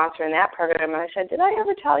my sponsor in that program, and I said, did I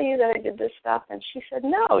ever tell you that I did this stuff? And she said,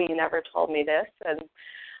 no, you never told me this. And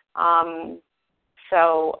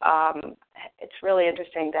so it's really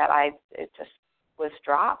interesting that it just was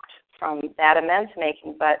dropped from that amends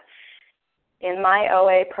making. But in my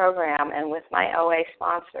OA program and with my OA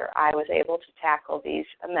sponsor, I was able to tackle these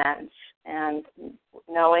amends, and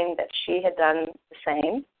knowing that she had done the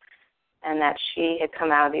same and that she had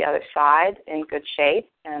come out of the other side in good shape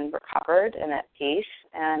and recovered and at peace.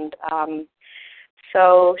 And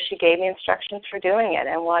so she gave me instructions for doing it.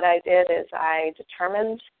 And what I did is I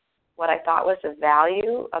determined what I thought was the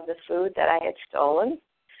value of the food that I had stolen.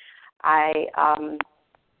 I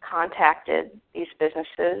contacted these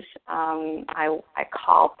businesses. I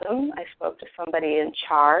called them. I spoke to somebody in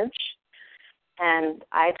charge, and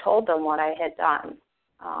I told them what I had done.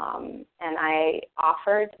 And I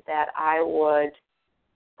offered that I would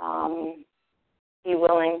be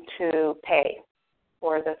willing to pay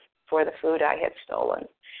for the food I had stolen.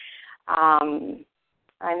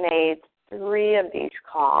 I made 3 of these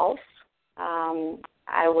calls.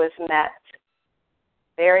 I was met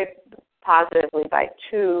very positively by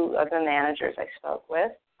 2 of the managers I spoke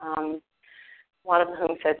with, one of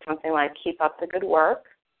whom said something like, keep up the good work.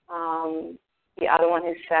 The other one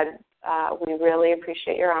who said, we really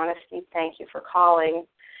appreciate your honesty. Thank you for calling.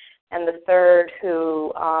 And the third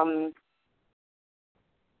who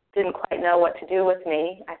didn't quite know what to do with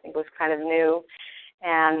me, I think was kind of new,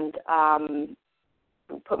 and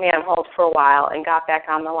put me on hold for a while and got back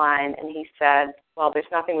on the line. And he said, well,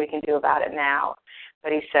 there's nothing we can do about it now.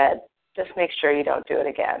 But he said, just make sure you don't do it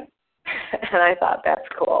again. And I thought, that's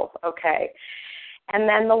cool. Okay. And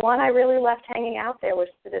then the one I really left hanging out there was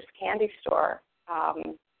to this candy store.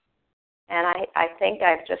 And I think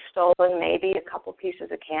I've just stolen maybe a couple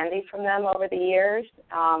pieces of candy from them over the years.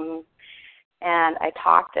 And I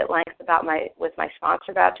talked at length with my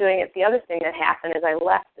sponsor about doing it. The other thing that happened is I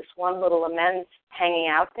left this one little amends hanging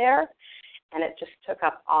out there, and it just took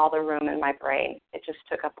up all the room in my brain. It just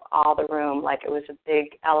took up all the room like it was a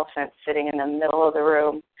big elephant sitting in the middle of the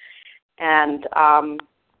room. And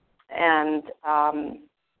and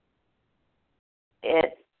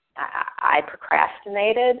I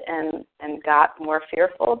procrastinated and got more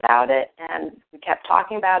fearful about it, and we kept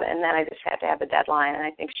talking about it, and then I just had to have a deadline, and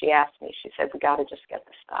I think she asked me, she said, we got to just get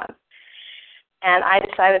this done. And I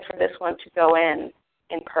decided for this one to go in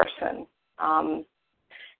person.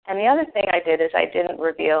 And the other thing I did is I didn't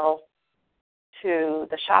reveal to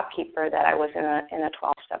the shopkeeper that I was in a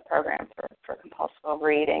 12-step program for compulsive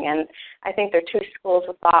overeating. And I think there are two schools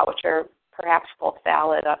of thought which are perhaps both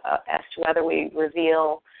valid as to whether we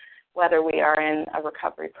reveal whether we are in a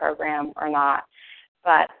recovery program or not.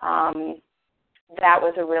 But that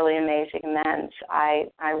was a really amazing amends. I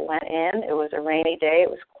went in. It was a rainy day. It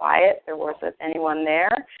was quiet. There wasn't anyone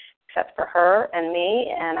there except for her and me,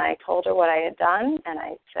 and I told her what I had done, and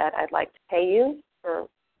I said, I'd like to pay you for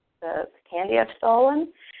the candy I've stolen.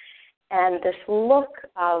 And this look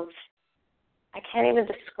of, I can't even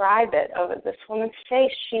describe it, of this woman's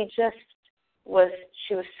face, she was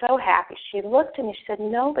so happy. She looked at me, she said,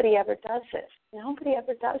 nobody ever does this. Nobody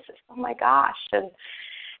ever does this. Oh my gosh.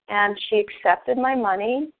 And she accepted my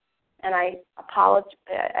money, and I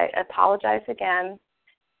apologized again,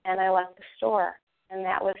 and I left the store. And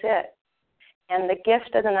that was it. And the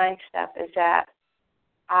gift of the 9th step is that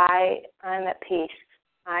I'm at peace.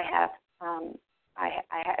 I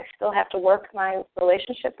still have to work my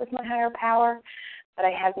relationship with my higher power, but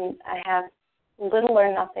I have little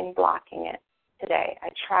or nothing blocking it today. I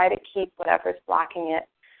try to keep whatever's blocking it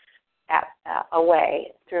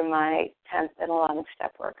away through my 10th and 11th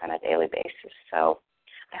step work on a daily basis. So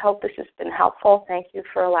I hope this has been helpful. Thank you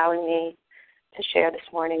for allowing me to share this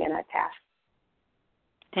morning, and I pass.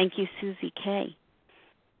 Thank you, Susie K.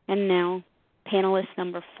 And now, panelist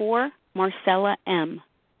number 4, Marcella M.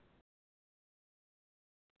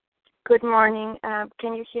 Good morning.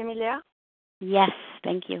 Can you hear me, Leah? Yes,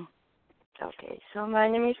 thank you. Okay, so my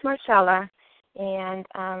name is Marcella, and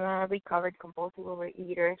I'm a recovered compulsive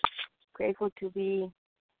overeater. Grateful to be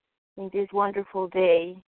in this wonderful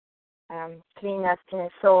day, clean as and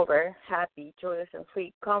sober, happy, joyous, and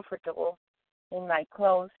free, comfortable in my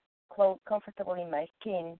clothes, comfortable in my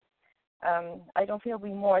skin. I don't feel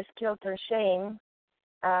remorse, guilt, or shame.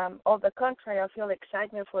 On the contrary, I feel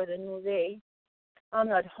excitement for the new day. I'm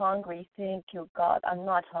not hungry. Thank you, God. I'm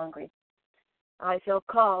not hungry. I feel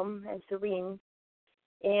calm and serene.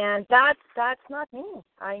 And that's not me.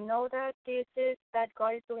 I know that that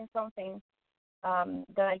God is doing something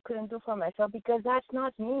that I couldn't do for myself, because that's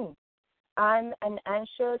not me. I'm an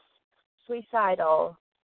anxious, suicidal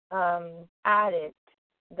addict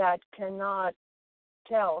that cannot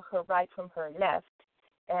tell her right from her left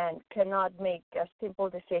and cannot make a simple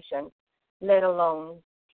decision, let alone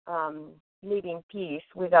live in peace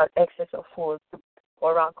without excess of food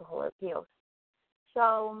or alcohol or pills.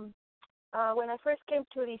 So when I first came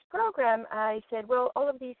to this program, I said, well, all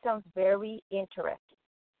of these sounds very interesting.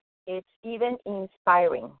 It's even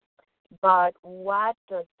inspiring. But what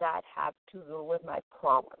does that have to do with my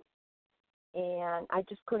problem? And I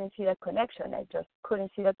just couldn't see the connection. I just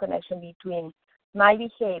couldn't see the connection between my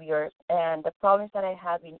behavior and the problems that I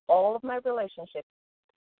have in all of my relationships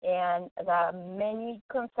and the many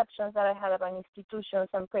conceptions that I had about institutions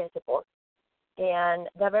and principles and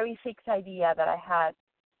the very fixed idea that I had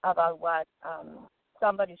about what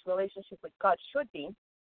somebody's relationship with God should be.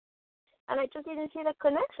 And I just didn't see the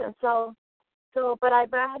connection. But I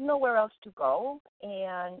had nowhere else to go,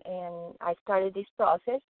 and I started this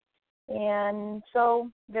process. And so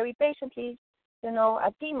very patiently,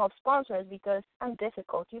 a team of sponsors, because I'm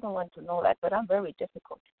difficult. You don't want to know that, but I'm very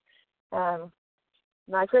difficult.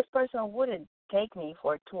 My first person wouldn't take me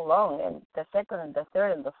for too long, and the second and the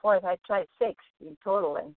third and the fourth, I tried 6 in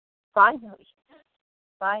total, and finally,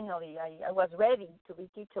 I was ready to be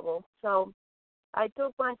teachable. So I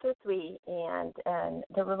took 1, 2, 3, and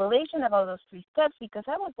the revelation about those 3 steps, because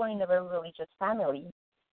I was born in a very religious family,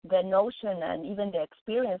 the notion and even the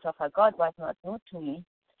experience of a God was not new to me.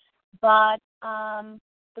 But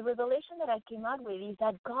the revelation that I came out with is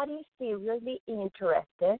that God is seriously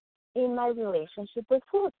interested in my relationship with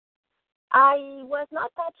food. I was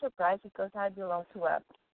not that surprised, because I belong to a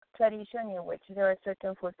tradition in which there are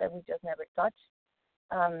certain foods that we just never touch.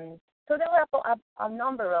 So there were a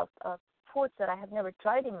number of foods that I have never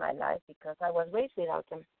tried in my life because I was raised without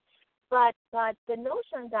them. But the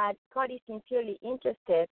notion that God is sincerely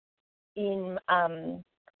interested in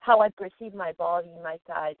how I perceive my body, my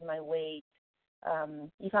size, my weight,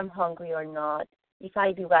 if I'm hungry or not, if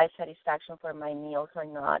I derive satisfaction from my meals or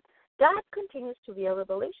not, that continues to be a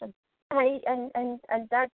revelation. And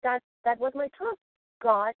that was my truth.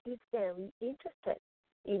 God is very interested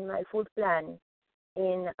in my food plan,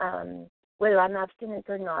 in whether I'm abstinent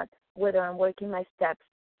or not, whether I'm working my steps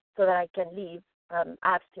so that I can live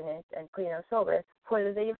abstinent and clean and sober for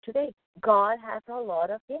the day of today. God has a lot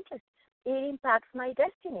of interest. It impacts my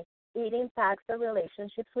destiny. It impacts the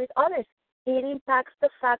relationships with others. It impacts the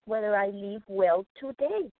fact whether I live well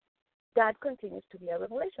today. That continues to be a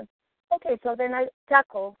revelation. Okay, so then I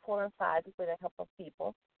tackle 4 and 5 with the help of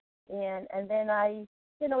people. And then I,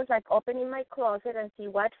 it's like opening my closet and see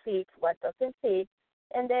what fits, what doesn't fit.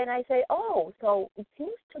 And then I say, oh, so it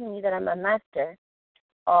seems to me that I'm a master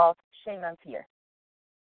of shame and fear.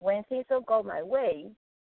 When things don't go my way,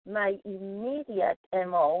 my immediate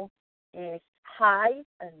MO is hide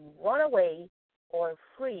and run away or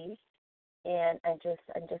freeze and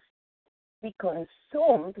just be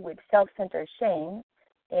consumed with self-centered shame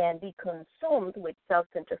and be consumed with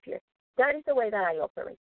self-centered fear. That is the way that I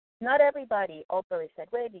operate. Not everybody operates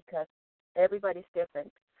that way because everybody's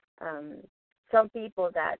different. Some people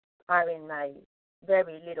that are in my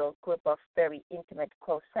very little group of very intimate,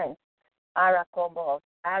 close friends are a combo of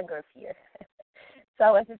anger, fear.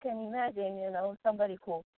 So as you can imagine, somebody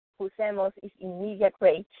whose emos is immediate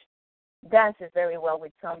rage dances very well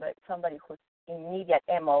with somebody whose immediate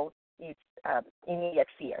emo is immediate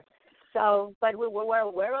fear. So, but we're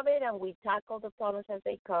aware of it, and we tackle the problems as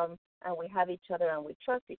they come, and we have each other, and we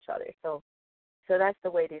trust each other. So that's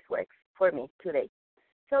the way this works for me today.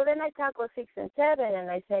 So then I tackle 6 and 7, and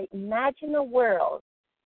I say, imagine a world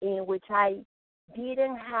in which I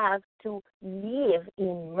didn't have to live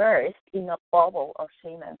immersed in a bubble of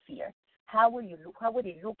shame and fear. How would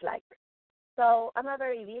it look like? So I'm a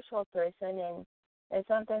very visual person, and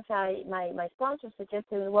sometimes my sponsor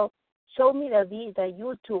suggested, well, show me the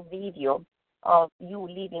YouTube video of you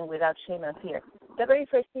living without shame and fear. The very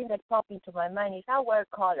first thing that popped into my mind is I'll wear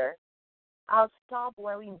color. I'll stop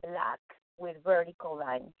wearing black with vertical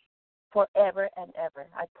lines forever and ever.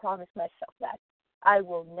 I promise myself that. I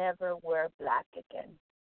will never wear black again.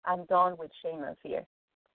 I'm done with shame and fear.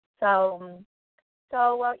 So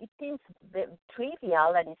it seems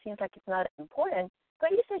trivial and it seems like it's not important, but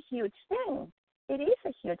it's a huge thing. It is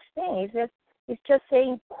a huge thing. It's just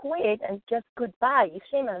saying quit and just goodbye. If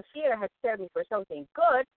shame and fear had served me for something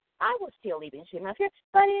good, I would still live in shame and fear,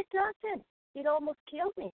 but it doesn't. It almost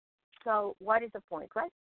killed me. So what is the point,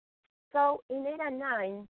 right? So in 8 and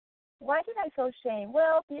 9, why did I feel shame?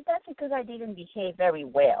 Well, that's because I didn't behave very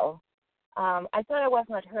well. I thought I was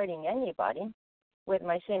not hurting anybody with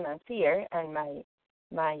my shame and fear and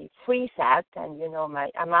my freeze act and, my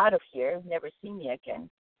I'm out of here, never see me again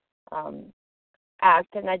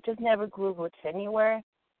act. And I just never grew roots anywhere.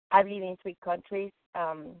 I've lived in 3 countries.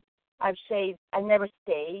 I've shaved. I never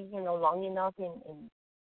stay, long enough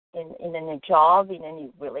in a job, in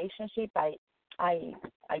any relationship.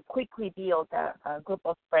 I quickly built a group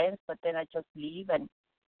of friends, but then I just leave and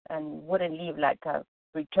wouldn't leave like a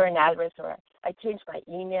return address, or I changed my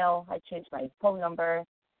email, I changed my phone number.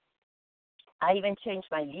 I even changed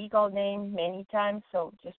my legal name many times,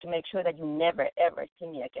 so just to make sure that you never, ever see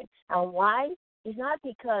me again. And why? It's not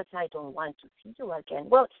because I don't want to see you again.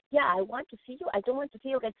 Well, yeah, I want to see you. I don't want to see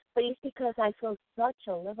you again, but it's because I feel such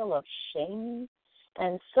a level of shame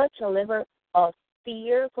and such a level of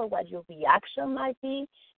fear for what your reaction might be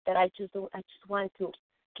that I just want to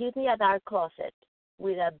give me a dark closet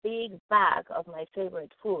with a big bag of my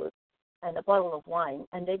favorite food and a bottle of wine,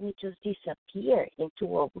 and let me just disappear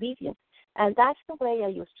into oblivion. And that's the way I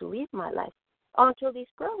used to live my life until this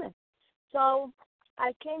program. So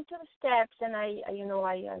I came to the steps, and I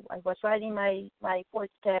was writing my 4th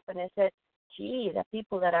step, and I said, gee, the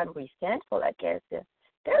people that I'm resentful, I guess,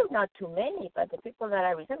 there's not too many, but the people that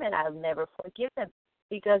I resent, I'll never forgive them,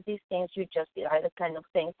 because these things you just are the kind of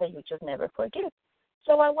things that you just never forgive.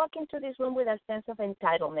 So I walk into this room with a sense of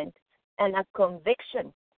entitlement and a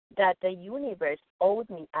conviction that the universe owed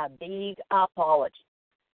me a big apology.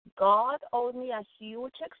 God owed me a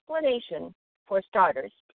huge explanation, for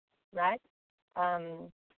starters, right?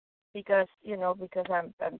 Because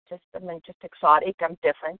I'm just exotic, I'm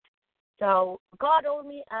different. So God owed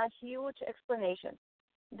me a huge explanation.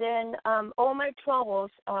 Then all my troubles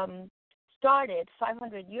started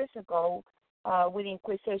 500 years ago with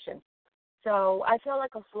Inquisition. So I felt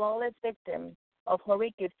like a flawless victim of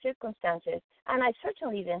horrific circumstances, and I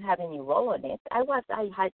certainly didn't have any role in it. I'm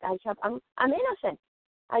innocent.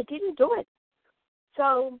 I didn't do it.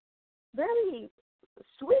 So very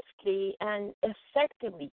swiftly and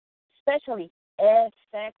effectively, especially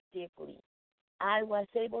effectively, I was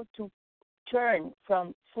able to turn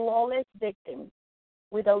from flawless victim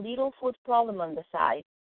with a little food problem on the side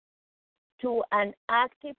to an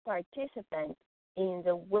active participant in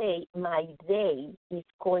the way my day is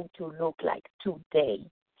going to look like today.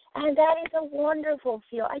 And that is a wonderful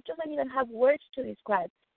feel. I just don't even have words to describe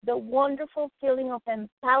the wonderful feeling of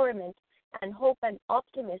empowerment and hope and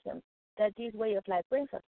optimism that this way of life brings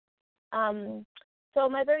us. So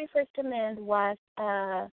my very first demand was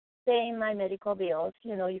paying my medical bills.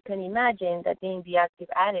 You know, you can imagine that being the active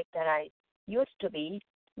addict that I used to be,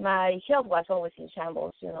 my health was always in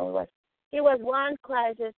shambles. You know, it was one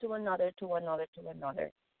crisis to another, to another, to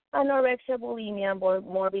another. Anorexia, bulimia,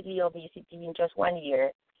 morbidly obesity in just 1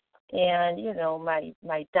 year. And, you know,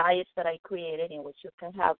 my diets that I created in which you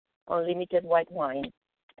can have unlimited white wine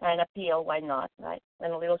and a pill, why not, right?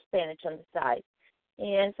 And a little spinach on the side.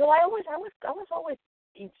 And so I was always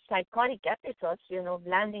in psychotic episodes, you know,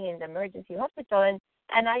 landing in the emergency hospital,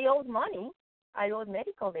 and I owed money. I owed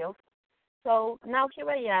medical bills. So now here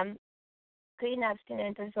I am, clean,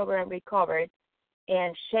 abstinent, and sober and recovered,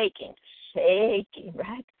 and shaking,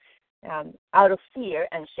 right? Out of fear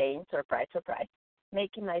and shame, surprise,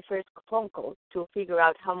 making my first phone call to figure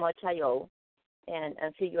out how much I owe and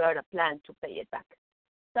figure out a plan to pay it back.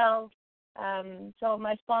 So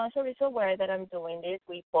my sponsor is aware that I'm doing this.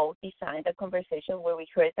 We both designed a conversation where we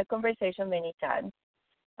heard the conversation many times.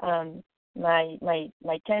 My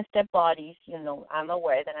 10-step bodies, you know, I'm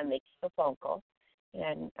aware that I'm making a phone call.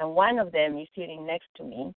 And one of them is sitting next to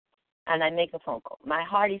me, and I make a phone call. My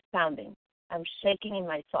heart is pounding. I'm shaking in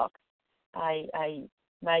my socks.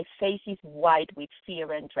 My face is white with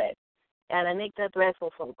fear and dread. And I make that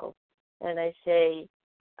dreadful phone call. And I say,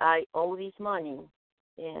 I owe this money,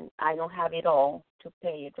 and I don't have it all to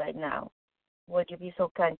pay it right now. Would you be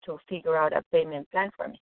so kind to figure out a payment plan for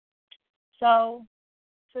me? So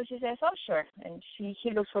she says, oh, sure. And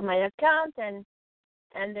he looks for my account, and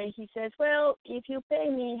then he says, well, if you pay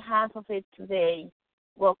me half of it today,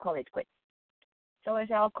 we'll call it quits. So I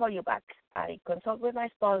say, I'll call you back. I consult with my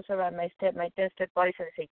sponsor and my 10-step bodies, and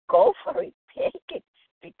I say, go for it, take it,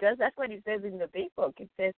 because that's what it says in the big book. It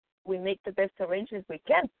says we make the best arrangements we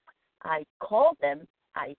can. I call them,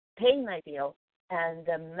 I pay my bill, and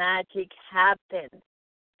the magic happens.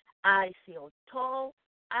 I feel tall,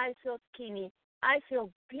 I feel skinny, I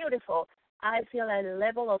feel beautiful, I feel a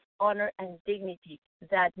level of honor and dignity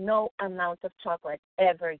that no amount of chocolate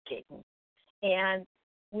ever gave me. And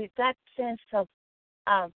with that sense of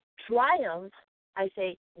triumph, I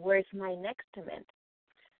say, where's my next event?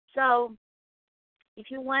 So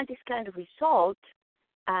if you want this kind of result,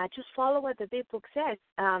 just follow what the big book says.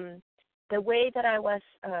 The way that I was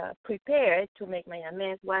prepared to make my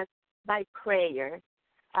amends was by prayer.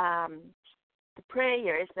 The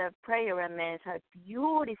prayer amends are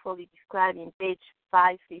beautifully described in page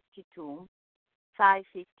 552.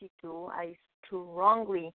 I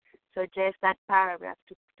strongly suggest that paragraph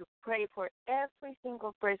to pray for every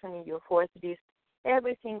single person in your fourth list,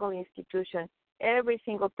 every single institution, every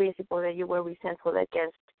single principle that you were resentful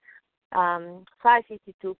against.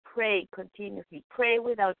 552, pray continuously. Pray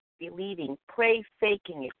without believing. Pray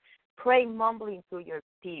faking it. Pray mumbling through your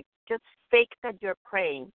teeth. Just fake that you're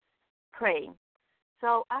praying. Pray.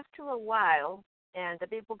 So after a while, and the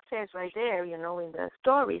big book says right there, you know, in the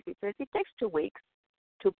stories, it says it takes 2 weeks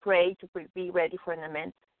to pray, to be ready for an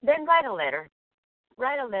amends. Then write a letter.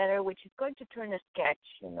 Write a letter which is going to turn a sketch,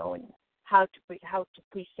 you know, and how to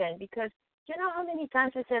present. Because you know how many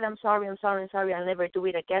times I said, I'm sorry, I'll never do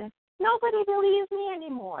it again? Nobody believes me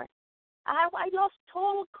anymore. I lost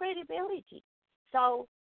total credibility. So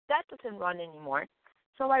that doesn't run anymore.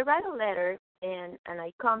 So I write a letter, and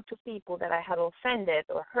I come to people that I have offended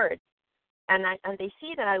or hurt, and they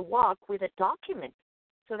see that I walk with a document.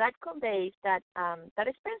 So that conveys that I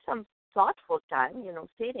spent some thoughtful time, you know,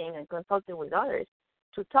 sitting and consulting with others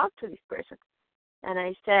to talk to this person. And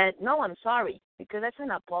I said, no, I'm sorry, because that's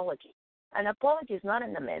an apology. An apology is not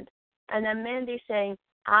an amend. An amend is saying,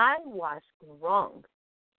 I was wrong.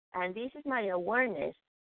 And this is my awareness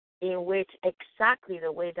in which exactly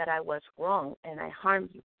the way that I was wrong and I harmed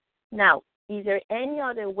you. Now, is there any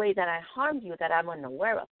other way that I harmed you that I'm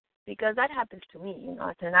unaware of? Because that happens to me, you know,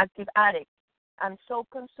 as an active addict. I'm so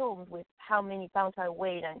consumed with how many pounds I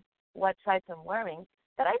weigh and what size I'm wearing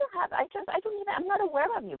that I'm not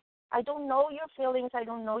aware of you. I don't know your feelings. I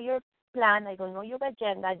don't know your plan. I don't know your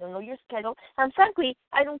agenda. I don't know your schedule. And frankly,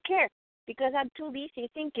 I don't care because I'm too busy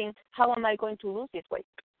thinking, how am I going to lose this weight?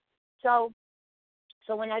 So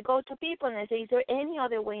when I go to people and I say, is there any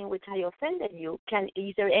other way in which I offended you?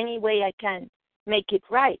 Is there any way I can make it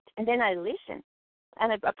right? And then I listen.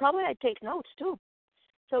 And I take notes too.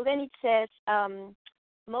 So then it says,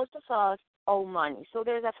 most of us owe money. So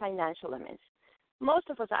there's a financial element. Most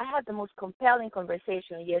of us, I had the most compelling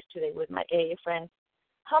conversation yesterday with my AA friend.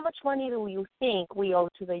 How much money do you think we owe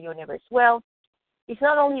to the universe? Well, It's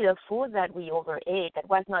not only the food that we overate that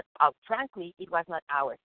was not, frankly, it was not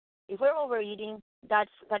ours. If we're overeating, that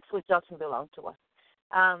food doesn't belong to us.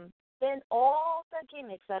 Then all the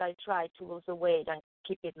gimmicks that I tried to lose the weight and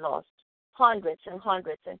keep it lost, hundreds and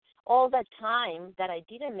hundreds, and all that time that I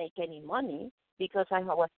didn't make any money because I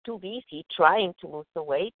was too busy trying to lose the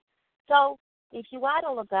weight. So if you add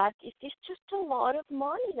all of that, it's just a lot of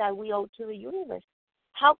money that we owe to the universe.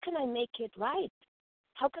 How can I make it right?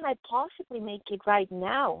 How can I possibly make it right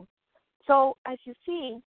now? So as you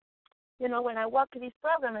see, when I walk this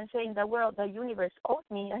program and saying the universe owes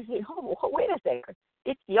me, I say, oh, wait a second.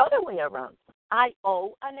 It's the other way around. I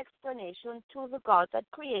owe an explanation to the God that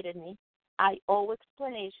created me. I owe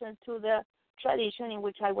explanation to the tradition in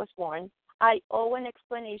which I was born. I owe an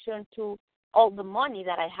explanation to all the money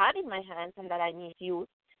that I had in my hands and that I misused,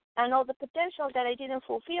 and all the potential that I didn't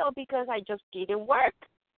fulfill because I just didn't work.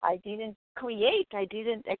 I didn't create. I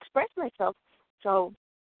didn't express myself. So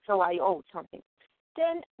I owe something.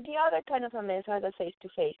 Then the other kind of amends are the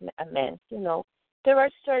face-to-face amends. There are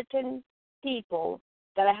certain people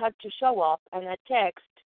that I have to show up, and a text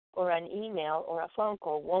or an email or a phone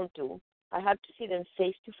call won't do. I have to see them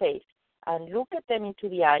face-to-face and look at them into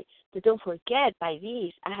the eye. But don't forget, by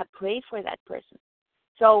this, I have prayed for that person.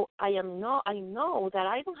 So I know that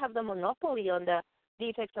I don't have the monopoly on the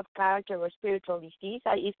defects of character or spiritual disease.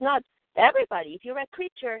 It's not everybody. If you're a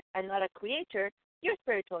creature and not a creator, you're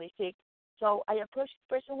spiritually sick. So I approach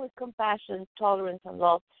the person with compassion, tolerance, and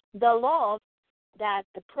love. The love that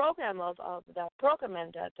the program and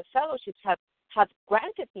the fellowships have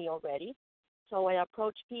granted me already. So I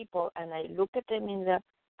approach people and I look at them in the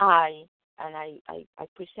eye and I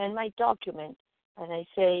present my document and I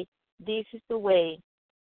say, this is the way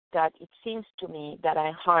that it seems to me that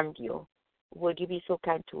I harmed you. Would you be so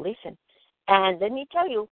kind to listen? And let me tell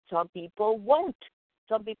you, some people won't.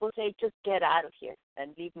 Some people say, just get out of here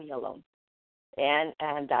and leave me alone. And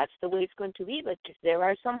that's the way it's going to be, but there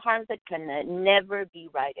are some harms that can never be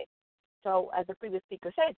righted. So as the previous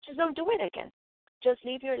speaker said, just don't do it again. Just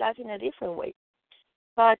live your life in a different way.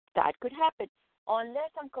 But that could happen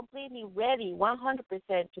unless I'm completely ready,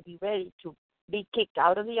 100% to be ready to be kicked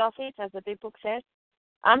out of the office, as the big book says.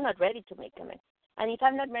 I'm not ready to make amends. And if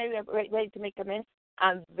I'm not ready to make amends,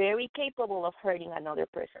 I'm very capable of hurting another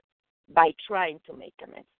person by trying to make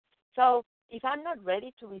amends. So if I'm not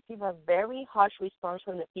ready to receive a very harsh response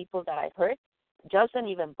from the people that I've hurt, just don't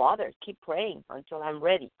even bother. Keep praying until I'm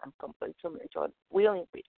ready. I'm completely willing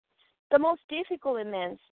to. The most difficult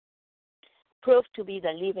amends prove to be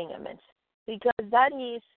the living amends, because that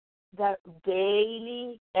is the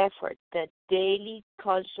daily effort, the daily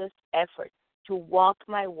conscious effort to walk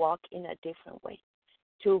my walk in a different way,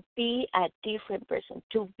 to be a different person,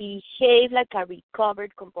 to behave like a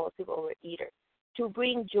recovered compulsive overeater, to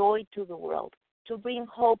bring joy to the world, to bring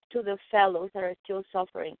hope to the fellows that are still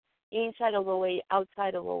suffering, inside of OA,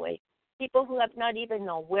 outside of OA, people who have not even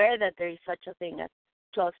aware that there is such a thing as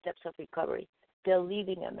 12 steps of recovery, the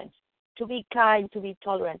living amends, to be kind, to be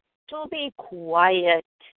tolerant, to be quiet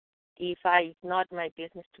if it's not my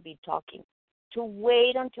business to be talking, to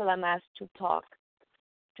wait until I'm asked to talk,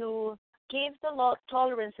 to give the Lord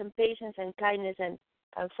tolerance and patience and kindness and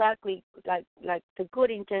frankly, like the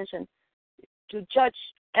good intention, to judge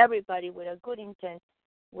everybody with a good intent,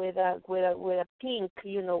 with a pink,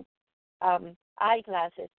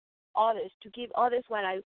 eyeglasses, others, to give others what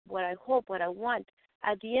I hope, what I want.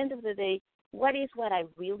 At the end of the day, what is what I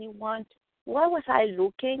really want? What was I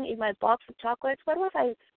looking in my box of chocolates? What was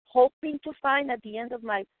I hoping to find at the end of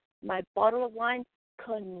my bottle of wine?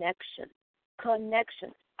 Connection.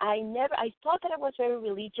 I thought that I was very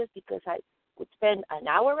religious because I would spend an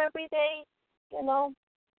hour every day,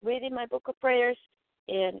 reading my book of prayers,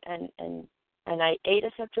 and I ate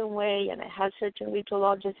a certain way, and I had certain ritual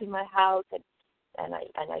objects in my house, and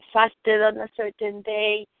I fasted on a certain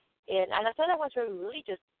day, and I thought I was very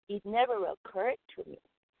religious. It never occurred to me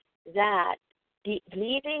that the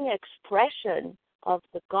living expression of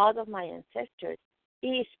the God of my ancestors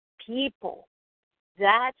is people.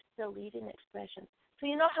 That's the living expression. So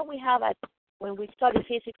you know how we have when we study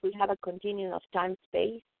physics, we have a continuum of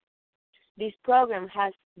time-space? This program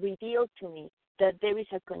has revealed to me that there is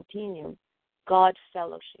a continuum, God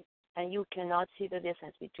fellowship, and you cannot see the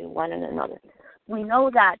difference between one and another. We know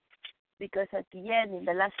that because at the end, in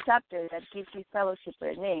the last chapter that gives this fellowship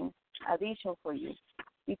a name, a vision for you,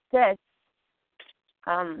 it says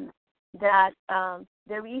that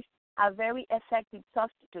there is a very effective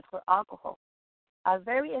substitute for alcohol. A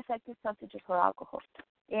very effective substitute for alcohol.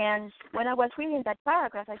 And when I was reading that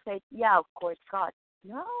paragraph, I said, yeah, of course, God.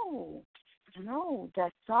 No,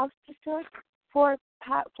 the substitute for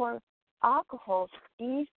alcohol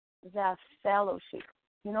is the fellowship.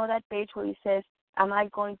 You know that page where it says, am I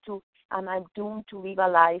doomed to live a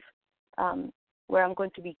life where I'm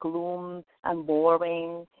going to be gloom and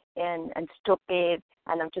boring and stupid,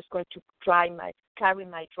 and I'm just going to carry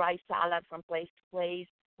my dry salad from place to place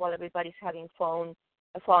while everybody's having fun?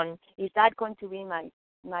 Is that going to be my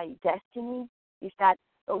destiny? Is that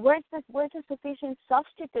where's the sufficient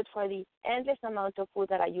substitute for the endless amount of food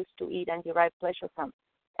that I used to eat and derive pleasure from?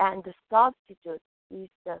 And the substitute is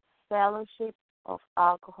the fellowship of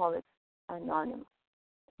Alcoholics Anonymous.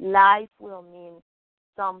 Life will mean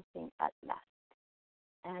something at last.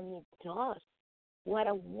 And it does. What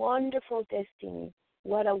a wonderful destiny.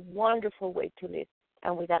 What a wonderful way to live.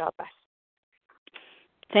 And with that, I'll pass.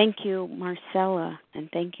 Thank you, Marcella, and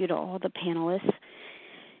thank you to all the panelists.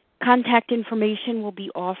 Contact information will be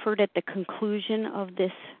offered at the conclusion of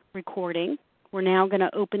this recording. We're now going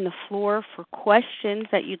to open the floor for questions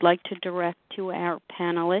that you'd like to direct to our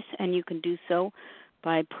panelists, and you can do so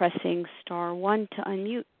by pressing *1 to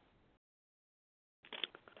unmute.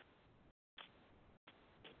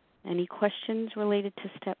 Any questions related to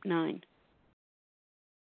Step 9?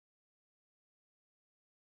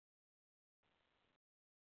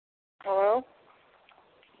 Hello?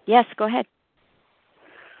 Yes, go ahead.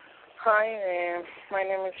 Hi, my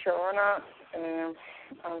name is Sharona.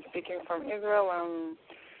 I'm speaking from Israel. I'm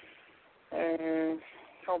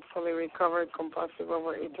hopefully recovered compulsive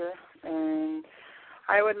overeater. And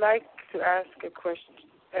I would like to ask a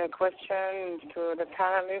question to the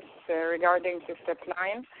panelists regarding to Step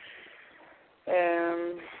 9.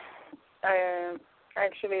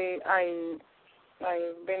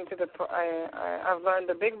 I've been to I've learned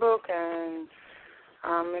the big book, and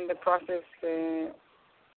I'm in the process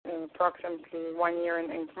approximately 1 year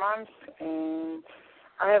and 8 months, and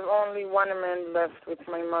I have only one amend left with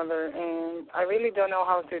my mother, and I really don't know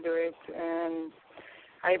how to do it. And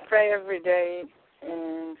I pray every day,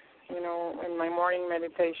 and in my morning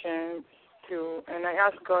meditation, and I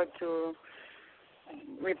ask God to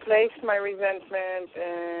replace my resentment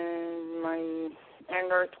and my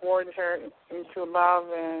anger towards her into love,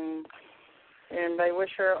 and I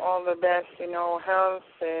wish her all the best, health,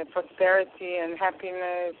 prosperity, and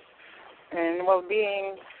happiness, and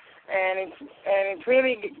well-being. And it's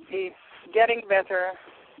really it's getting better,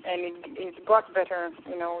 and it got better.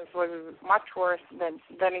 It was much worse than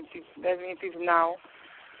it is now.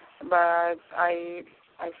 But I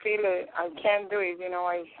feel I can't do it.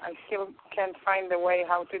 I still can't find a way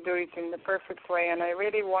how to do it in the perfect way, and I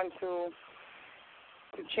really want to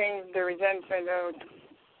change the resentment.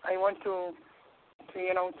 I want to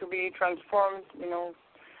be transformed,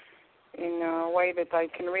 in a way that I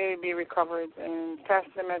can really be recovered and pass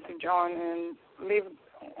the message on and live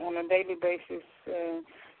on a daily basis, 10,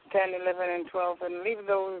 11, and 12, and live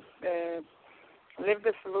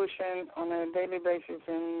the solution on a daily basis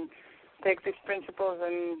and take these principles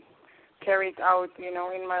and carry it out,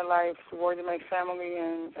 in my life towards my family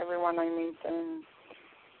and everyone I meet. And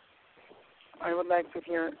I would like to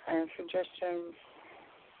hear suggestions.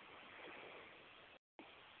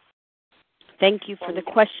 Thank you for the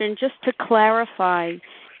question. Just to clarify,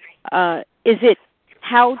 is it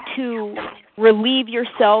how to relieve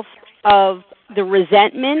yourself of the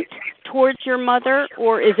resentment towards your mother,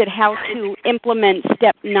 or is it how to implement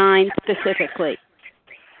Step 9 specifically?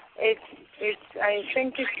 I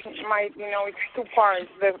think it's two parts.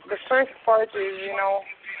 The first part is,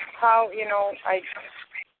 how,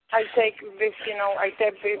 I take this, I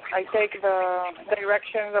take the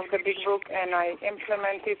directions of the big book and I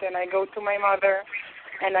implement it, and I go to my mother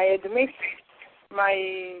and I admit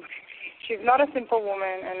she's not a simple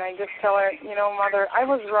woman, and I just tell her, Mother, I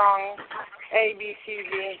was wrong, A, B, C,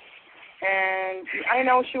 D, and I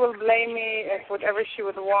know she will blame me at whatever she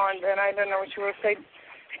would want, and I don't know, she will say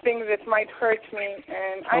things that might hurt me,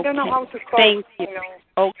 and I don't know how to cope. Thank you.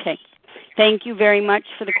 Okay. Thank you very much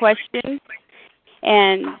for the question.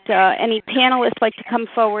 And any panelists like to come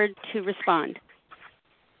forward to respond?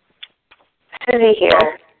 Susie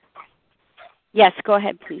here. Yes, go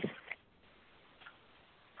ahead, please.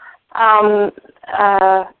 Hang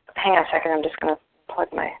on a second. I'm just going to plug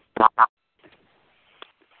my...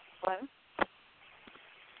 Hello?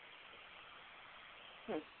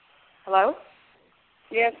 Hello?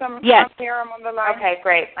 Yes, I'm here. I'm on the line. Okay,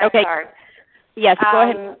 great. I'm sorry. Yes, go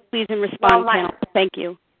ahead, please, and respond, panel. Thank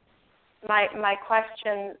you. My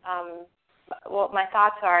question, my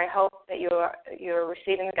thoughts are, I hope that you're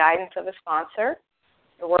receiving the guidance of a sponsor.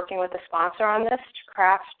 You're working with a sponsor on this to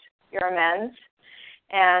craft your amends,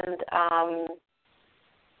 and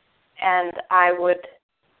I would,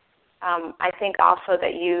 I think also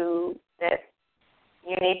that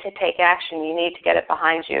you need to take action. You need to get it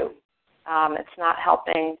behind you. It's not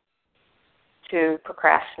helping to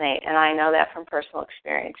procrastinate, and I know that from personal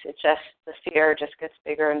experience. It just, the fear just gets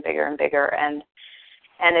bigger and bigger and bigger, and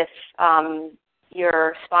if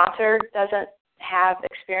your sponsor doesn't have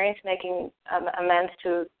experience making amends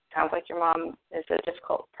to, sounds like your mom is a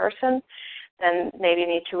difficult person, then maybe you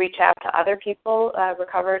need to reach out to other people,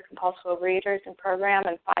 recovered compulsive overeaters in program,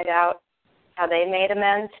 and find out how they made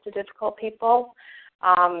amends to difficult people.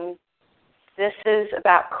 This is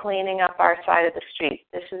about cleaning up our side of the street.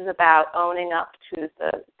 This is about owning up to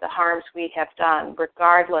the harms we have done,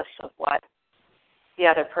 regardless of what the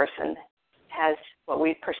other person has, what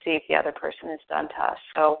we perceive the other person has done to us.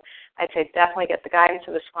 So I'd say definitely get the guidance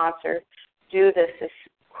of a sponsor. Do this as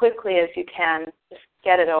quickly as you can. Just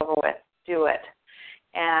get it over with. Do it.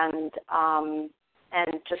 And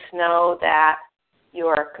just know that you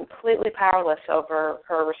are completely powerless over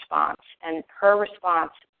her response. And her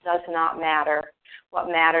response does not matter. What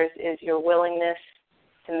matters is your willingness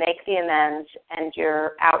to make the amends and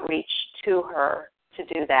your outreach to her to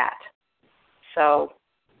do that. So,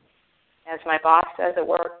 as my boss says at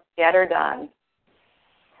work, get her done.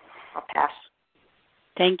 I'll pass.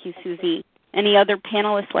 Thank you, Susie. Any other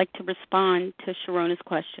panelists like to respond to Sharona's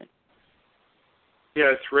question?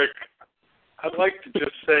 Yes, Rick. I'd like to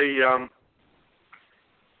just say you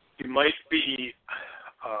might be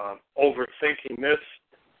overthinking this,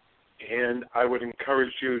 and I would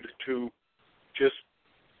encourage you to just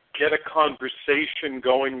get a conversation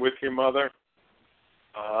going with your mother.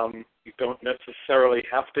 You don't necessarily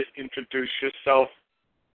have to introduce yourself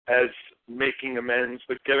as making amends,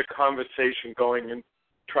 but get a conversation going and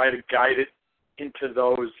try to guide it into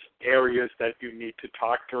those areas that you need to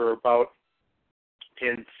talk to her about,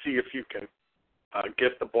 and see if you can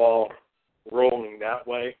get the ball rolling that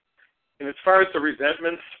way. And as far as the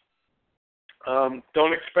resentments,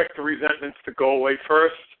 don't expect the resentments to go away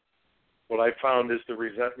first. What I found is the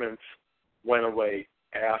resentments went away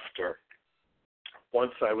after.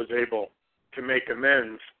 Once I was able to make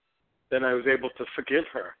amends, then I was able to forgive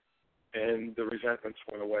her, and the resentments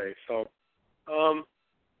went away. So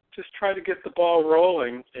just try to get the ball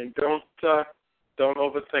rolling, and don't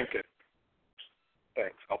overthink it.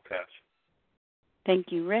 Thanks. I'll pass.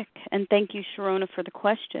 Thank you, Rick. And thank you, Sharona, for the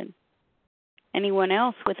question. Anyone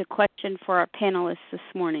else with a question for our panelists this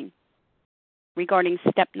morning regarding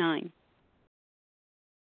Step 9?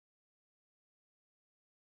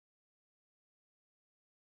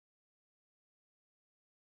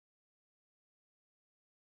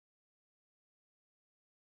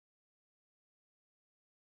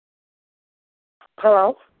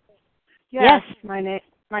 Hello? Yes. My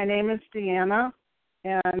name is Deanna,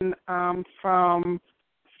 and I'm from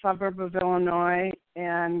suburb of Illinois,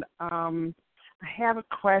 and I have a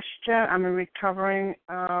question. I'm a recovering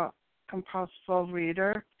compulsive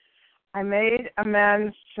overeater. I made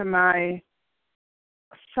amends to my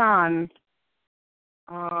son.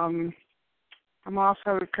 I'm also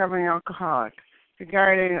a recovering alcoholic.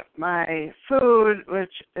 Regarding my food,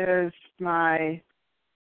 which is my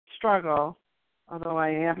struggle, although I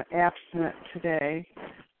am abstinent today,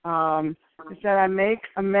 is that I make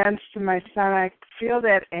amends to my son. I feel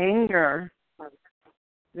that anger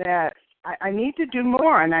that I need to do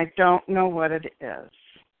more, and I don't know what it is.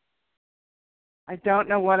 I don't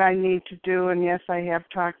know what I need to do, and yes, I have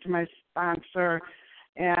talked to my sponsor,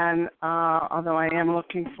 and although I am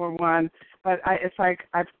looking for one, but it's like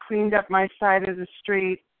I've cleaned up my side of the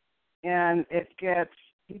street, and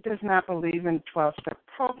he does not believe in 12-step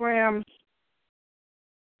programs.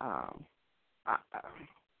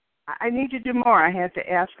 I need to do more. I had to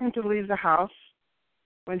ask him to leave the house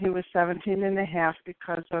when he was 17 and a half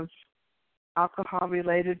because of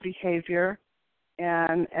alcohol-related behavior.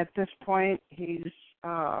 And at this point, he's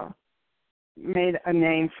made a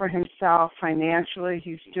name for himself financially.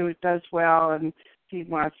 He does well, and he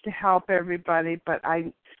wants to help everybody. But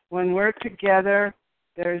when we're together,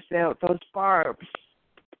 there's those barbs.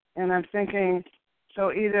 And I'm thinking,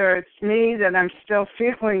 so either it's me that I'm still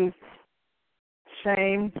feeling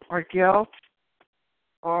shame or guilt,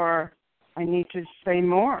 or I need to say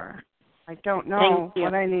more. I don't know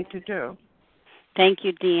what I need to do. Thank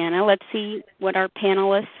you, Deanna. Let's see what our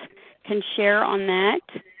panelists can share on that.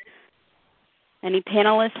 Any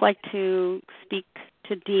panelists like to speak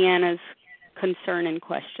to Deanna's concern and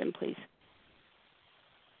question, please?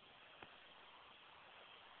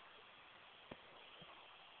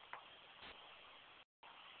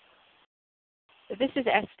 This is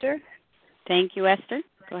Esther. Thank you, Esther.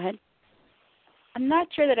 Go ahead. I'm not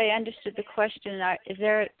sure that I understood the question. Is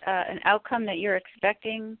there an outcome that you're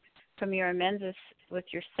expecting from your amends with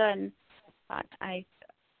your son I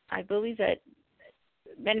believe that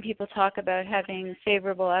many people talk about having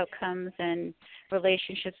favorable outcomes and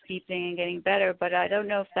relationships deepening and getting better, but I don't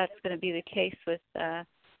know if that's going to be the case with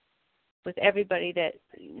everybody that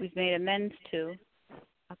we've made amends to.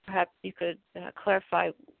 Perhaps you could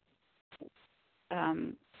clarify.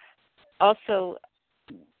 Also,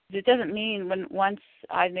 it doesn't mean once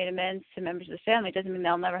I've made amends to members of the family, it doesn't mean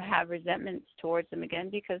they'll never have resentments towards them again,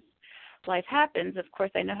 because life happens. Of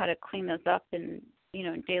course, I know how to clean those up in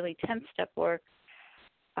daily 10-step work.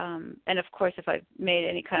 And of course, if I've made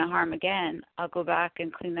any kind of harm again, I'll go back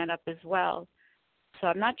and clean that up as well. So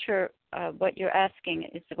I'm not sure what you're asking.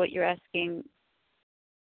 Is what you're asking,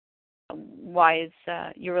 why is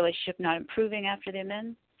your relationship not improving after the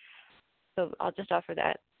amends? So I'll just offer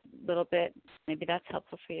that little bit. Maybe that's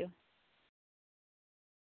helpful for you.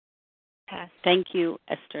 Pass. Thank you,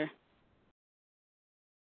 Esther.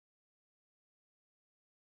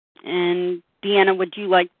 And Deanna, would you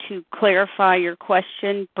like to clarify your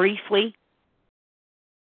question briefly?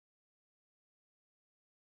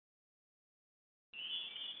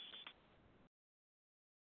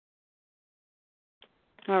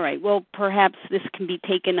 All right. Well, perhaps this can be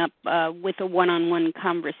taken up with a one-on-one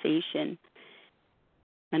conversation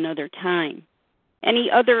another time. Any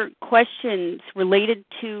other questions related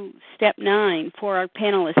to Step 9 for our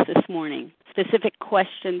panelists this morning? Specific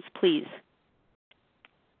questions, please.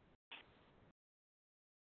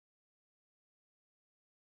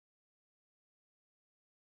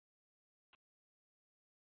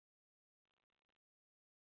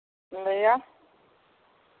 Leah?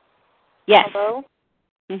 Yes. Hello?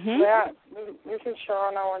 Mm-hmm. Yeah, this is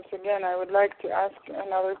Sharona once again. I would like to ask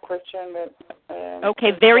another question that...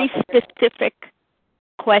 okay, very specific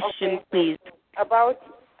question, okay, please. About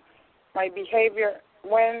my behavior,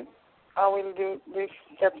 when I will do this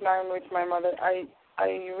Step 9 with my mother, I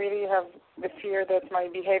really have the fear that my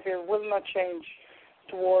behavior will not change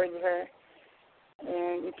towards her,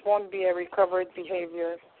 and it won't be a recovered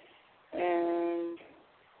behavior. And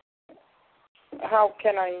how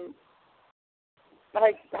can I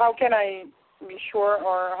be sure,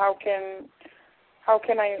 or how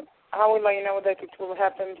will I know that it will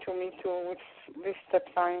happen to me too with this Step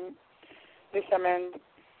 9, this amend?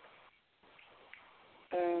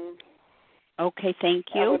 Okay, thank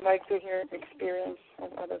you. I would like to hear experience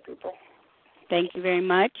of other people. Thank you very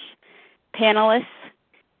much. Panelists,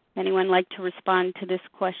 anyone like to respond to this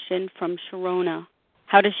question from Sharona?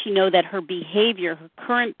 How does she know that her behavior, her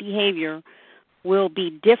current behavior, will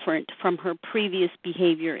be different from her previous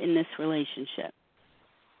behavior in this relationship?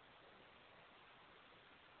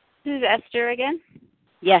 This is Esther again.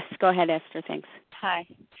 Yes, go ahead, Esther. Thanks. Hi.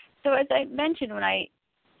 So as I mentioned,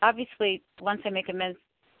 obviously, once I make amends,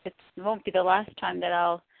 it won't be the last time that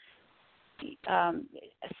I'll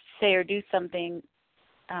say or do something,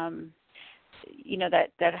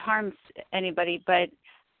 that harms anybody. But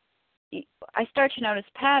I start to notice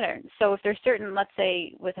patterns. So if there's certain, let's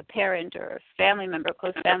say, with a parent or a family member, a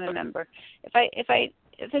close family member, if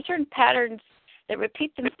there's certain patterns that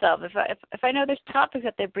repeat themselves, if I know there's topics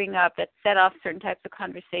that they bring up that set off certain types of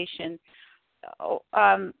conversation,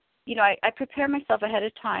 I prepare myself ahead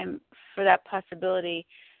of time for that possibility.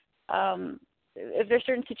 If there's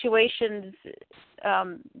certain situations,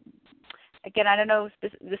 again, I don't know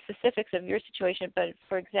the specifics of your situation, but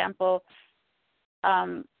for example,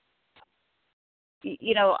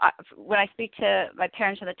 when I speak to my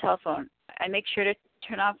parents on the telephone, I make sure to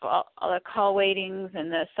turn off all the call waitings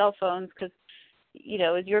and the cell phones because,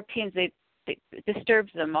 as Europeans, it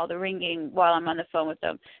disturbs them, all the ringing while I'm on the phone with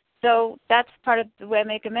them. So that's part of the way I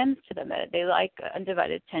make amends to them. They like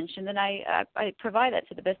undivided attention, and I provide that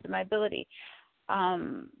to the best of my ability.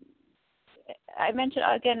 I mentioned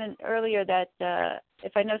again earlier that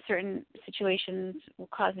if I know certain situations will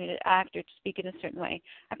cause me to act or to speak in a certain way,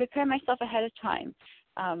 I prepare myself ahead of time.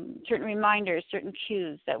 Certain reminders, certain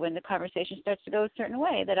cues that when the conversation starts to go a certain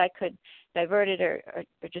way, that I could divert it or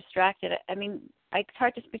distract it. I mean, it's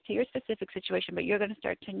hard to speak to your specific situation, but you're going to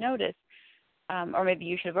start to notice, or maybe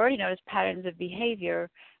you should have already noticed patterns of behavior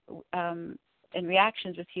and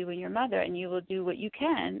reactions with you and your mother, and you will do what you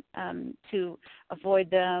can to avoid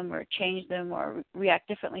them or change them or react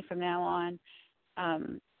differently from now on.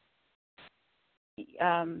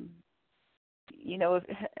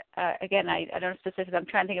 Again, I don't know specifics. I'm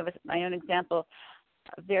trying to think of my own example.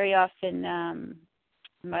 Very often,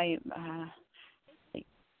 my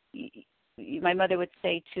mother would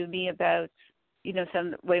say to me about,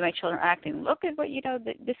 some way my children are acting. Look at what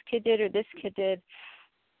this kid did or this kid did.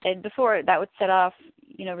 And before that would set off,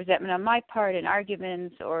 resentment on my part and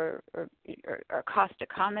arguments or caustic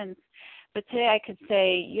comments. But today I could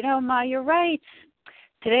say, you know, Ma, you're right.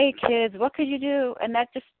 Today, kids, what could you do? And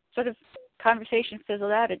that just sort of conversation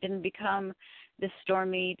fizzled out. It didn't become this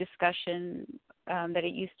stormy discussion that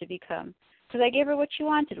it used to become. Because I gave her what she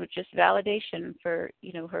wanted, which is validation for,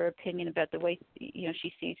 you know, her opinion about the way, you know,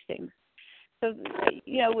 she sees things. So,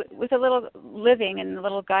 you know, with a little living and a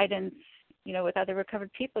little guidance, you know, with other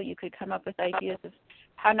recovered people, you could come up with ideas of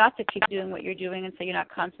how not to keep doing what you're doing, and so you're not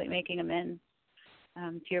constantly making amends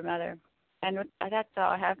to your mother. And that's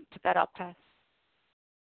all I have. With that, I'll pass.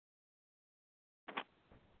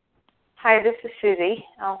 Hi, this is Susie.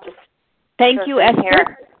 I'll just Thank you, Esther.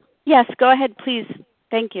 Here. Yes, go ahead, please.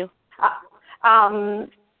 Thank you. I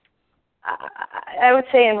would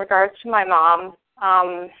say in regards to my mom,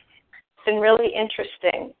 it's been really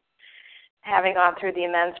interesting having gone through the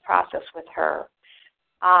amends process with her.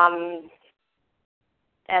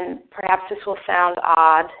 And perhaps this will sound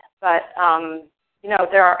odd, but you know,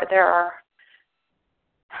 there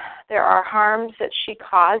are harms that she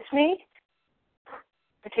caused me,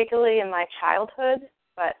 particularly in my childhood,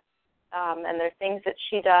 but and there are things that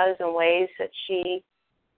she does and ways that she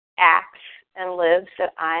acts and lives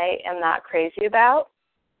that I am not crazy about.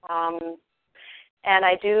 And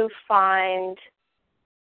I do find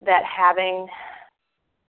that having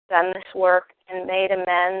done this work and made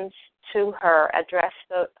amends to her, addressed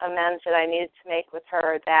the amends that I needed to make with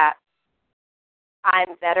her, that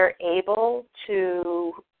I'm better able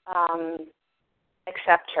to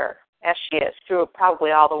accept her as she is through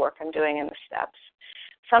probably all the work I'm doing in the steps.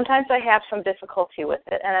 Sometimes I have some difficulty with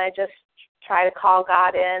it, and I just try to call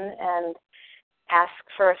God in and ask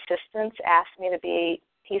for assistance, ask me to be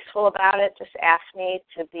peaceful about it, just ask me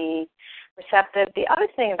to be receptive. The other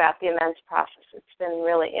thing about the amends process that's been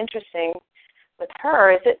really interesting with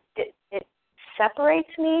her is it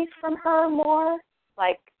separates me from her more.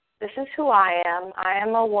 Like, this is who I am. I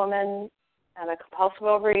am a woman. I'm a compulsive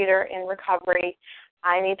overeater in recovery.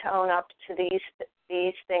 I need to own up to these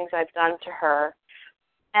things I've done to her.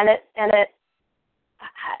 And it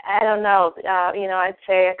I don't know, you know, I'd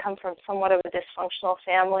say I come from somewhat of a dysfunctional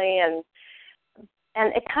family, and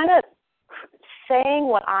it kind of, saying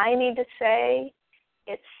what I need to say,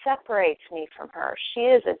 it separates me from her. She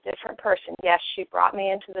is a different person. Yes, she brought me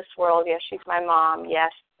into this world. Yes, she's my mom.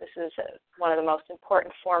 Yes, this is one of the most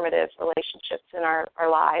important formative relationships in our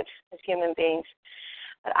lives as human beings.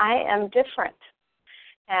 But I am different.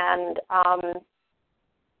 And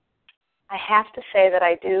I have to say that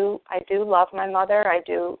I do love my mother. I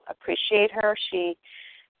do appreciate her. She,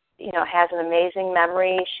 you know, has an amazing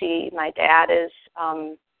memory. My dad has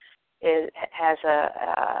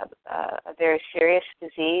a very serious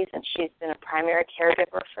disease, and she's been a primary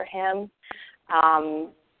caregiver for him.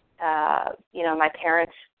 You know, my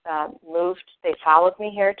parents moved. They followed me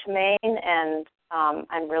here to Maine, and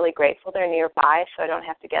I'm really grateful they're nearby, so I don't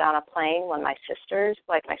have to get on a plane when my sisters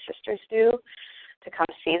do, to come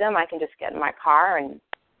see them. I can just get in my car and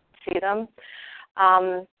see them.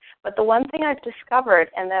 But the one thing I've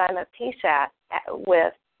discovered, and that I'm at peace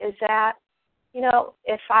with, is that, you know,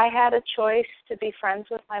 if I had a choice to be friends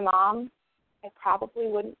with my mom, I probably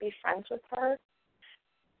wouldn't be friends with her.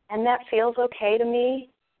 And that feels okay to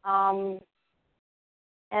me. And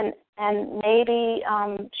maybe,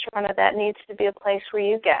 Sharona, that needs to be a place where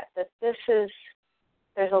you get that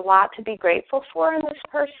there's a lot to be grateful for in this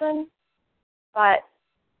person, but,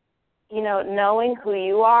 you know, knowing who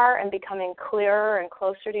you are and becoming clearer and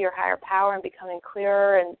closer to your higher power and becoming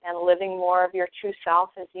clearer and living more of your true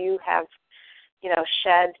self as you have, you know,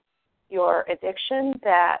 shed your addiction,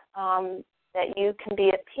 that you can be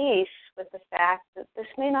at peace with the fact that this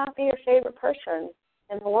may not be your favorite person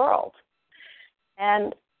in the world.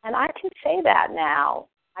 And I can say that now.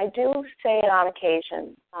 I do say it on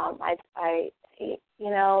occasion. You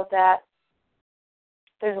know, that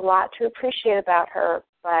there's a lot to appreciate about her,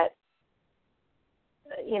 but,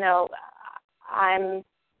 you know,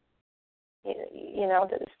 you know,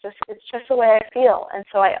 it's just the way I feel. And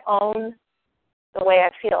so I own the way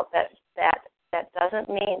I feel. That doesn't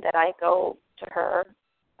mean that I go to her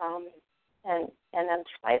and I'm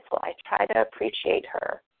spiteful. I try to appreciate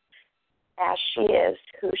her as she is,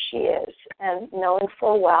 who she is, and knowing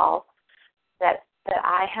full well that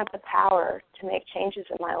I have the power to make changes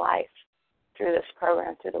in my life through this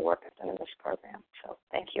program, through the work I've done in this program. So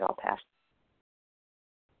thank you. I'll pass.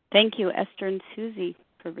 Thank you, Esther and Susie,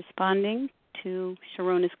 for responding to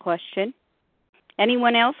Sharona's question.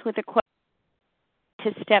 Anyone else with a question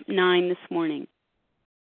to step 9 this morning?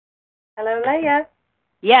 Hello, Leah.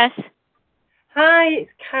 Yes. Hi,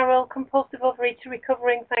 it's Carol, compulsive overeater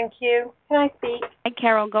recovering, thank you. Can I speak? Hi,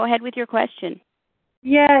 Carol. Go ahead with your question.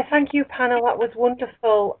 Yeah, thank you, panel. That was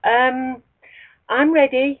wonderful. I'm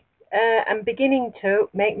ready and beginning to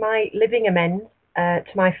make my living amends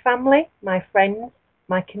to my family, my friends,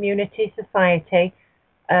 my community, society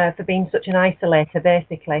for being such an isolator,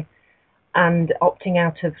 basically, and opting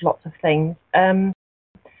out of lots of things.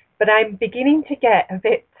 But I'm beginning to get a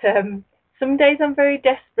bit. Some days I'm very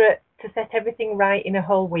desperate to set everything right in a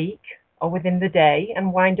whole week or within the day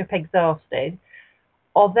and wind up exhausted.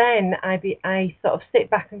 Or then I sort of sit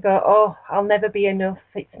back and go, oh, I'll never be enough.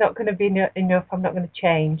 It's not going to be enough. I'm not going to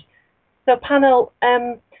change. So, panel,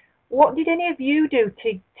 what did any of you do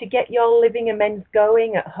to get your living amends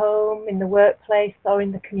going at home, in the workplace, or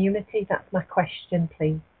in the community? That's my question,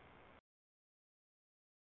 please.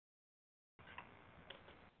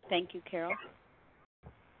 Thank you, Carol.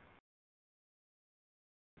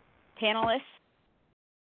 Panelists?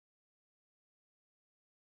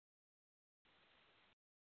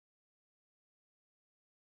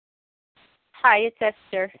 Hi, it's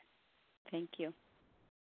Esther. Thank you.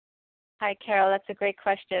 Hi, Carol. That's a great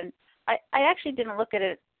question. I actually didn't look at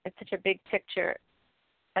it as such a big picture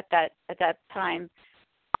at that time.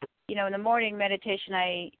 You know, in the morning meditation,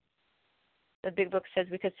 the big book says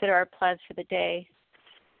we consider our plans for the day,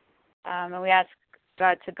 and we ask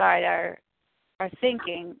God to guide our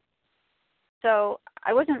thinking. So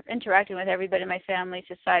I wasn't interacting with everybody in my family,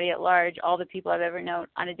 society at large, all the people I've ever known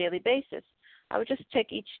on a daily basis. I would just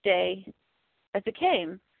take each day as it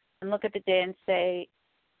came and look at the day and say,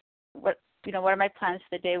 what are my plans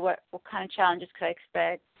for the day? What kind of challenges could I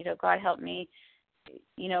expect? God help me,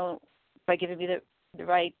 by giving me the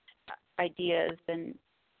right ideas and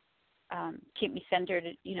keep me centered,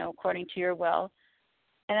 according to your will.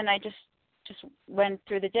 And then I just went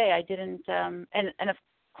through the day. I didn't, and of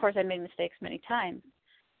course I made mistakes many times.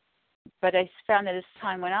 But I found that as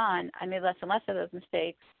time went on, I made less and less of those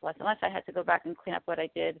mistakes, less and less I had to go back and clean up what I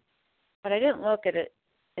did. But I didn't look at it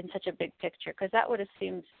in such a big picture because that would have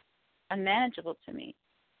seemed unmanageable to me.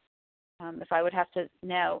 If I would have to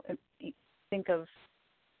now think of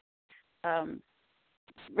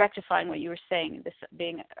rectifying what you were saying, this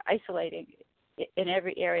being isolating in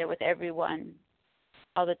every area with everyone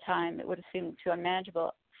all the time, it would have seemed too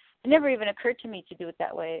unmanageable. It never even occurred to me to do it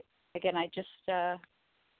that way. Again, I just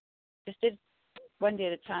did one day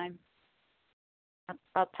at a time.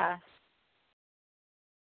 I'll pass.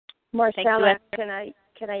 Marcella, can I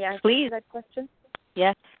answer that question?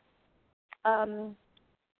 Yes.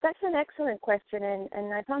 That's an excellent question,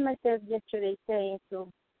 and I found myself yesterday saying to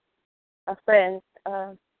a friend,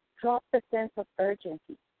 drop the sense of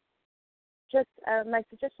urgency. Just my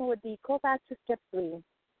suggestion would be go back to step 3.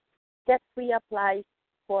 Step 3 applies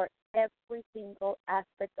for every single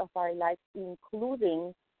aspect of our life,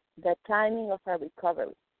 including the timing of our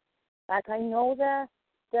recovery. Like I know the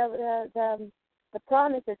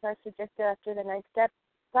promises are suggested after the 9th step,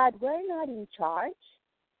 but we're not in charge.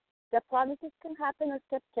 The promises can happen on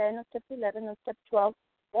step 10, or step 11, or step 12,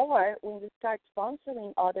 or when you start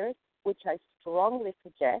sponsoring others, which I strongly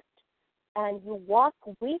suggest, and you walk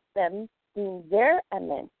with them in their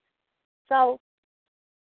amends. So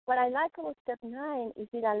what I like about step 9 is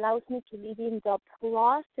it allows me to live in the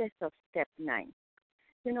process of step 9.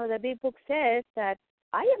 The big book says that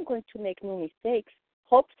I am going to make new mistakes.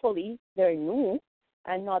 Hopefully they're new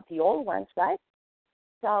and not the old ones, right?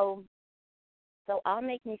 So I'll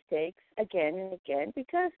make mistakes again and again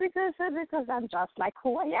because I'm just like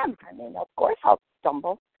who I am. I mean, of course I'll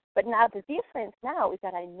stumble. But now the difference now is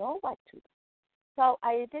that I know what to do. So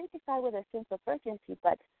I identify with a sense of urgency,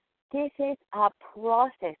 but this is a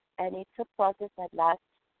process, and it's a process that lasts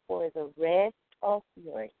for the rest of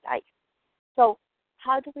your life. So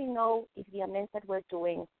how do we know if the amends that we're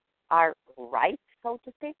doing are right, so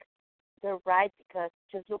to speak? They're right because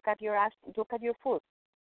just look at your food.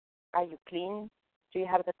 Are you clean? Do you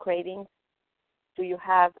have the cravings? Do you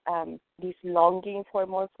have this longing for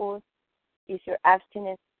more food? Is your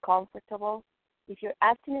abstinence comfortable? If your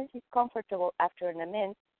abstinence is comfortable after an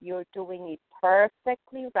amends, you're doing it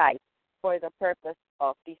perfectly right for the purpose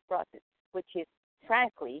of this process, which is,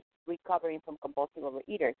 frankly, recovering from compulsive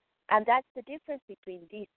overeaters. And that's the difference between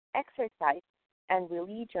this exercise and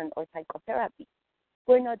religion or psychotherapy.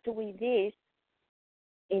 We're not doing this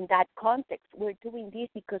in that context. We're doing this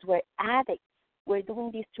because we're addicts. We're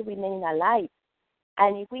doing this to remain alive.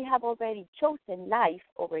 And if we have already chosen life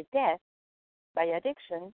over death by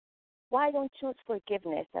addiction, why don't choose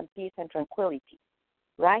forgiveness and peace and tranquility,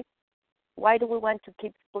 right? Why do we want to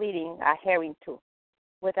keep splitting a hair in two?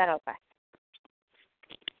 With that, I'll pass.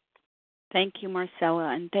 Thank you,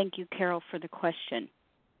 Marcella, and thank you, Carol, for the question.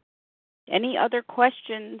 Any other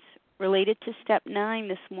questions related to step 9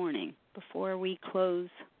 this morning? before we close?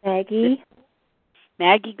 Maggie?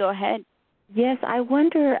 Maggie, go ahead. Yes, I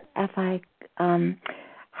wonder if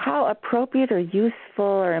how appropriate or useful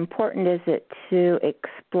or important is it to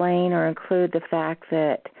explain or include the fact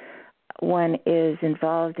that one is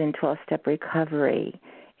involved in 12-step recovery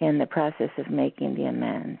in the process of making the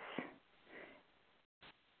amends?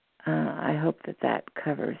 I hope that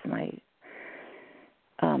covers my,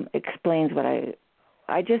 explains what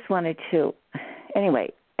I just wanted to,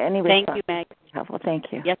 anyway, any response? Thank you, Meg. Helpful.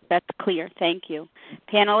 Thank you. Yes, that's clear. Thank you.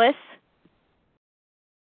 Panelists?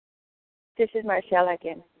 This is Marcella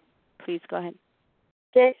again. Please go ahead.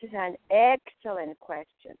 This is an excellent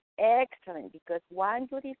question. Excellent, because once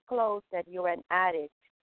you disclose that you're an addict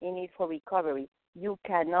in need for recovery, you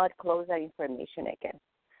cannot close that information again.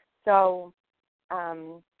 So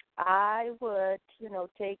I would,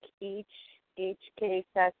 take each case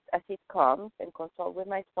as it comes and consult with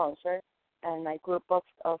my sponsor and my group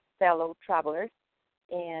of fellow travelers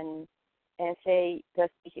and say,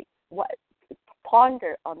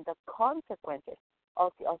 ponder on the consequences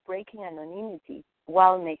of breaking anonymity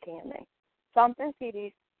while making amends. Sometimes it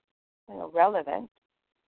is, relevant,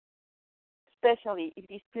 especially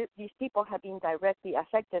if these people have been directly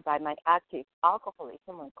affected by my active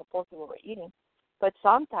alcoholism and compulsive overeating. But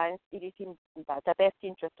sometimes it is in the best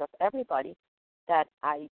interest of everybody that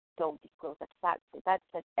I don't disclose that fact. So that's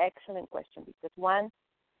an excellent question, because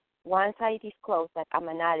once I disclose that I'm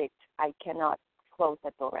an addict, I cannot close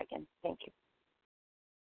that door again. Thank you.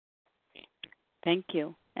 Thank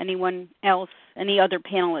you. Anyone else, any other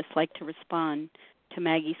panelists like to respond to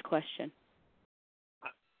Maggie's question?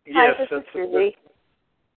 Yes. Hi, this is Susie.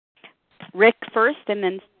 Rick first, and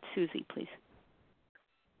then Susie, please.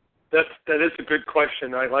 That is a good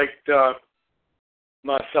question. I liked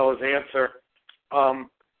Marcella's answer.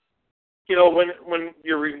 When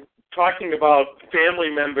you're talking about family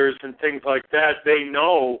members and things like that, they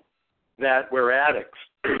know that we're addicts,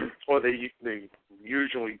 or they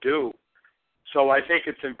usually do. So I think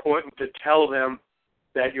it's important to tell them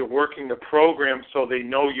that you're working the program so they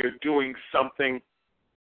know you're doing something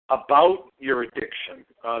about your addiction.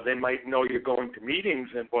 They might know you're going to meetings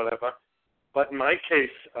and whatever, but in my case,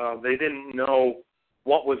 they didn't know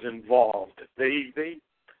what was involved.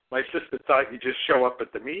 My sister thought you just show up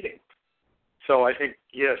at the meeting. So I think,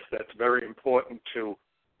 yes, that's very important to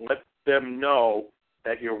let them know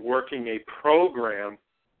that you're working a program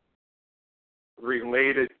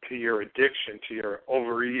related to your addiction, to your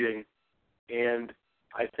overeating, and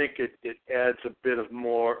I think it adds a bit of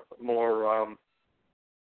more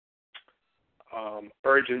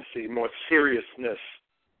urgency, more seriousness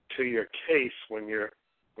to your case when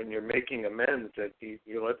you're making amends, that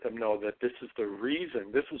you let them know that this is the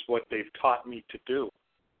reason, this is what they've taught me to do.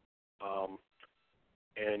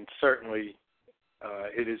 And certainly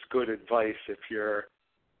it is good advice if you're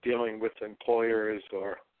dealing with employers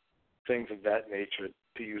or things of that nature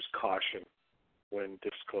to use caution when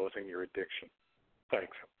disclosing your addiction.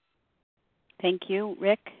 Thanks. Thank you.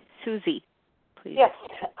 Rick? Susie, please. Yes.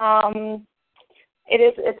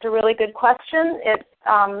 It's a really good question.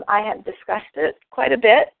 I have discussed it quite a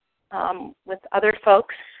bit with other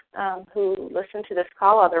folks who listen to this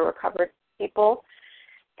call, other recovered people.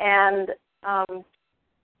 And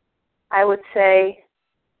I would say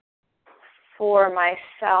for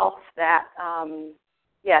myself that,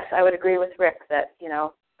 yes, I would agree with Rick that,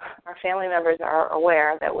 our family members are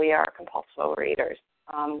aware that we are compulsive overeaters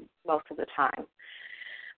most of the time.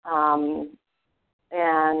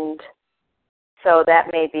 And so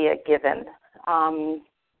that may be a given. And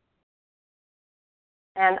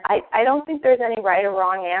I don't think there's any right or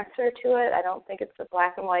wrong answer to it. I don't think it's a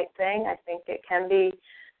black and white thing. I think it can be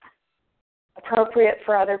appropriate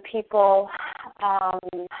for other people. I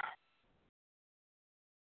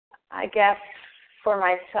guess for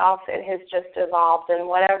myself, it has just evolved. And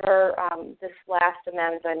whatever this last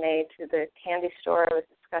amends I made to the candy store, I was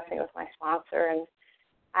discussing with my sponsor, and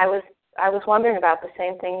I was wondering about the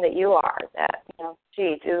same thing that you are. That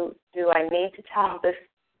do I need to tell this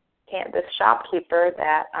shopkeeper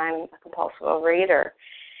that I'm a compulsive overeater?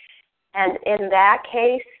 And in that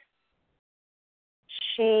case,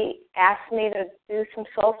 she asked me to do some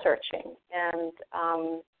soul searching and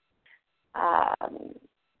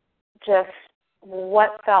just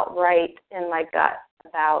what felt right in my gut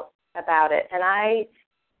about it. And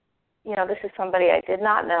this is somebody I did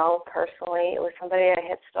not know personally. It was somebody I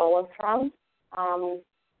had stolen from.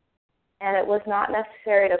 And it was not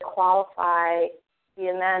necessary to qualify the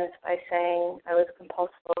amends by saying I was a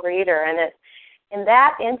compulsive overeater. And in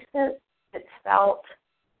that instance, it felt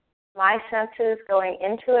my senses going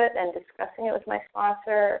into it and discussing it with my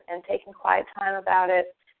sponsor and taking quiet time about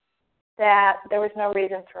it that there was no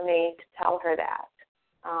reason for me to tell her that.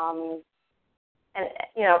 And,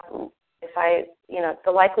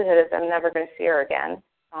 the likelihood is I'm never going to see her again,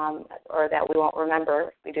 or that we won't remember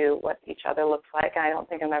if we do what each other looks like. I don't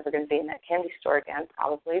think I'm ever going to be in that candy store again,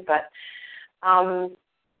 probably, but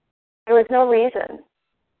there was no reason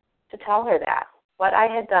to tell her that. What I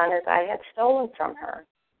had done is I had stolen from her,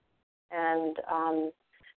 and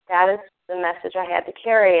that is the message I had to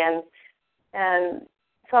carry. And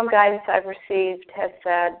some guidance I've received has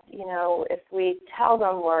said, if we tell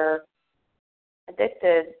them we're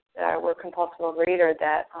addicted, we're compulsive overeater,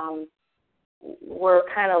 that we're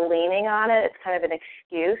kind of leaning on it. It's kind of an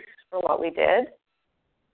excuse for what we did.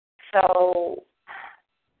 So,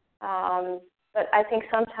 but I think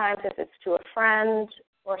sometimes if it's to a friend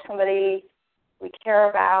or somebody we care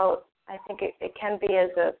about, I think it can be as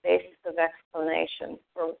a basis of explanation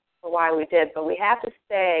for why we did. But we have to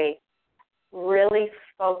stay really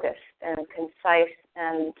focused and concise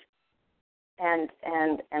and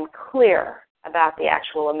clear about the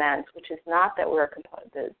actual amends, which is not that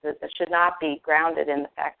that should not be grounded in the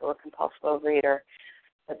fact that we're a compulsive overeater,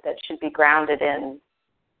 but that should be grounded in,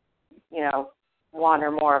 one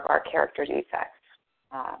or more of our character defects.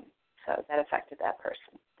 So that affected that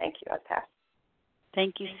person. Thank you. I pass.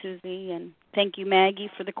 Thank you, Susie, and thank you, Maggie,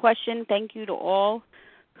 for the question. Thank you to all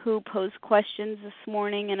who posed questions this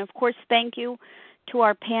morning. And, of course, thank you to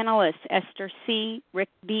our panelists, Esther C., Rick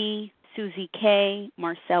B., Susie K.,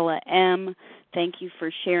 Marcella M. Thank you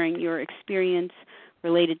for sharing your experience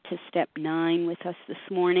related to Step 9 with us this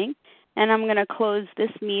morning. And I'm going to close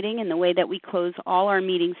this meeting in the way that we close all our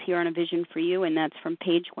meetings here on A Vision for You, and that's from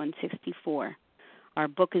page 164. Our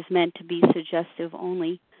book is meant to be suggestive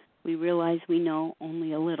only. We realize we know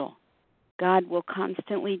only a little. God will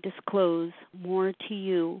constantly disclose more to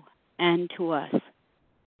you and to us.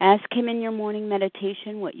 Ask Him in your morning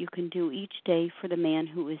meditation what you can do each day for the man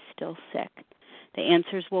who is still sick. The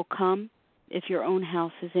answers will come if your own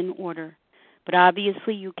house is in order. But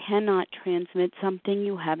obviously you cannot transmit something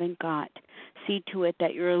you haven't got. See to it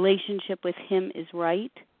that your relationship with Him is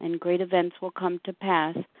right, and great events will come to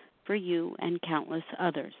pass for you and countless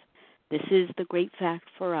others. This is the great fact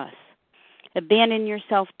for us. Abandon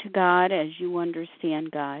yourself to God as you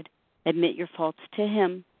understand God. Admit your faults to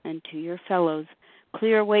Him and to your fellows.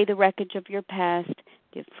 Clear away the wreckage of your past.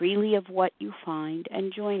 Give freely of what you find,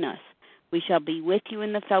 and join us. We shall be with you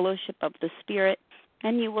in the fellowship of the Spirit,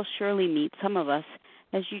 and you will surely meet some of us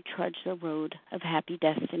as you trudge the road of happy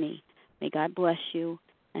destiny. May God bless you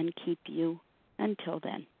and keep you until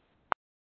then.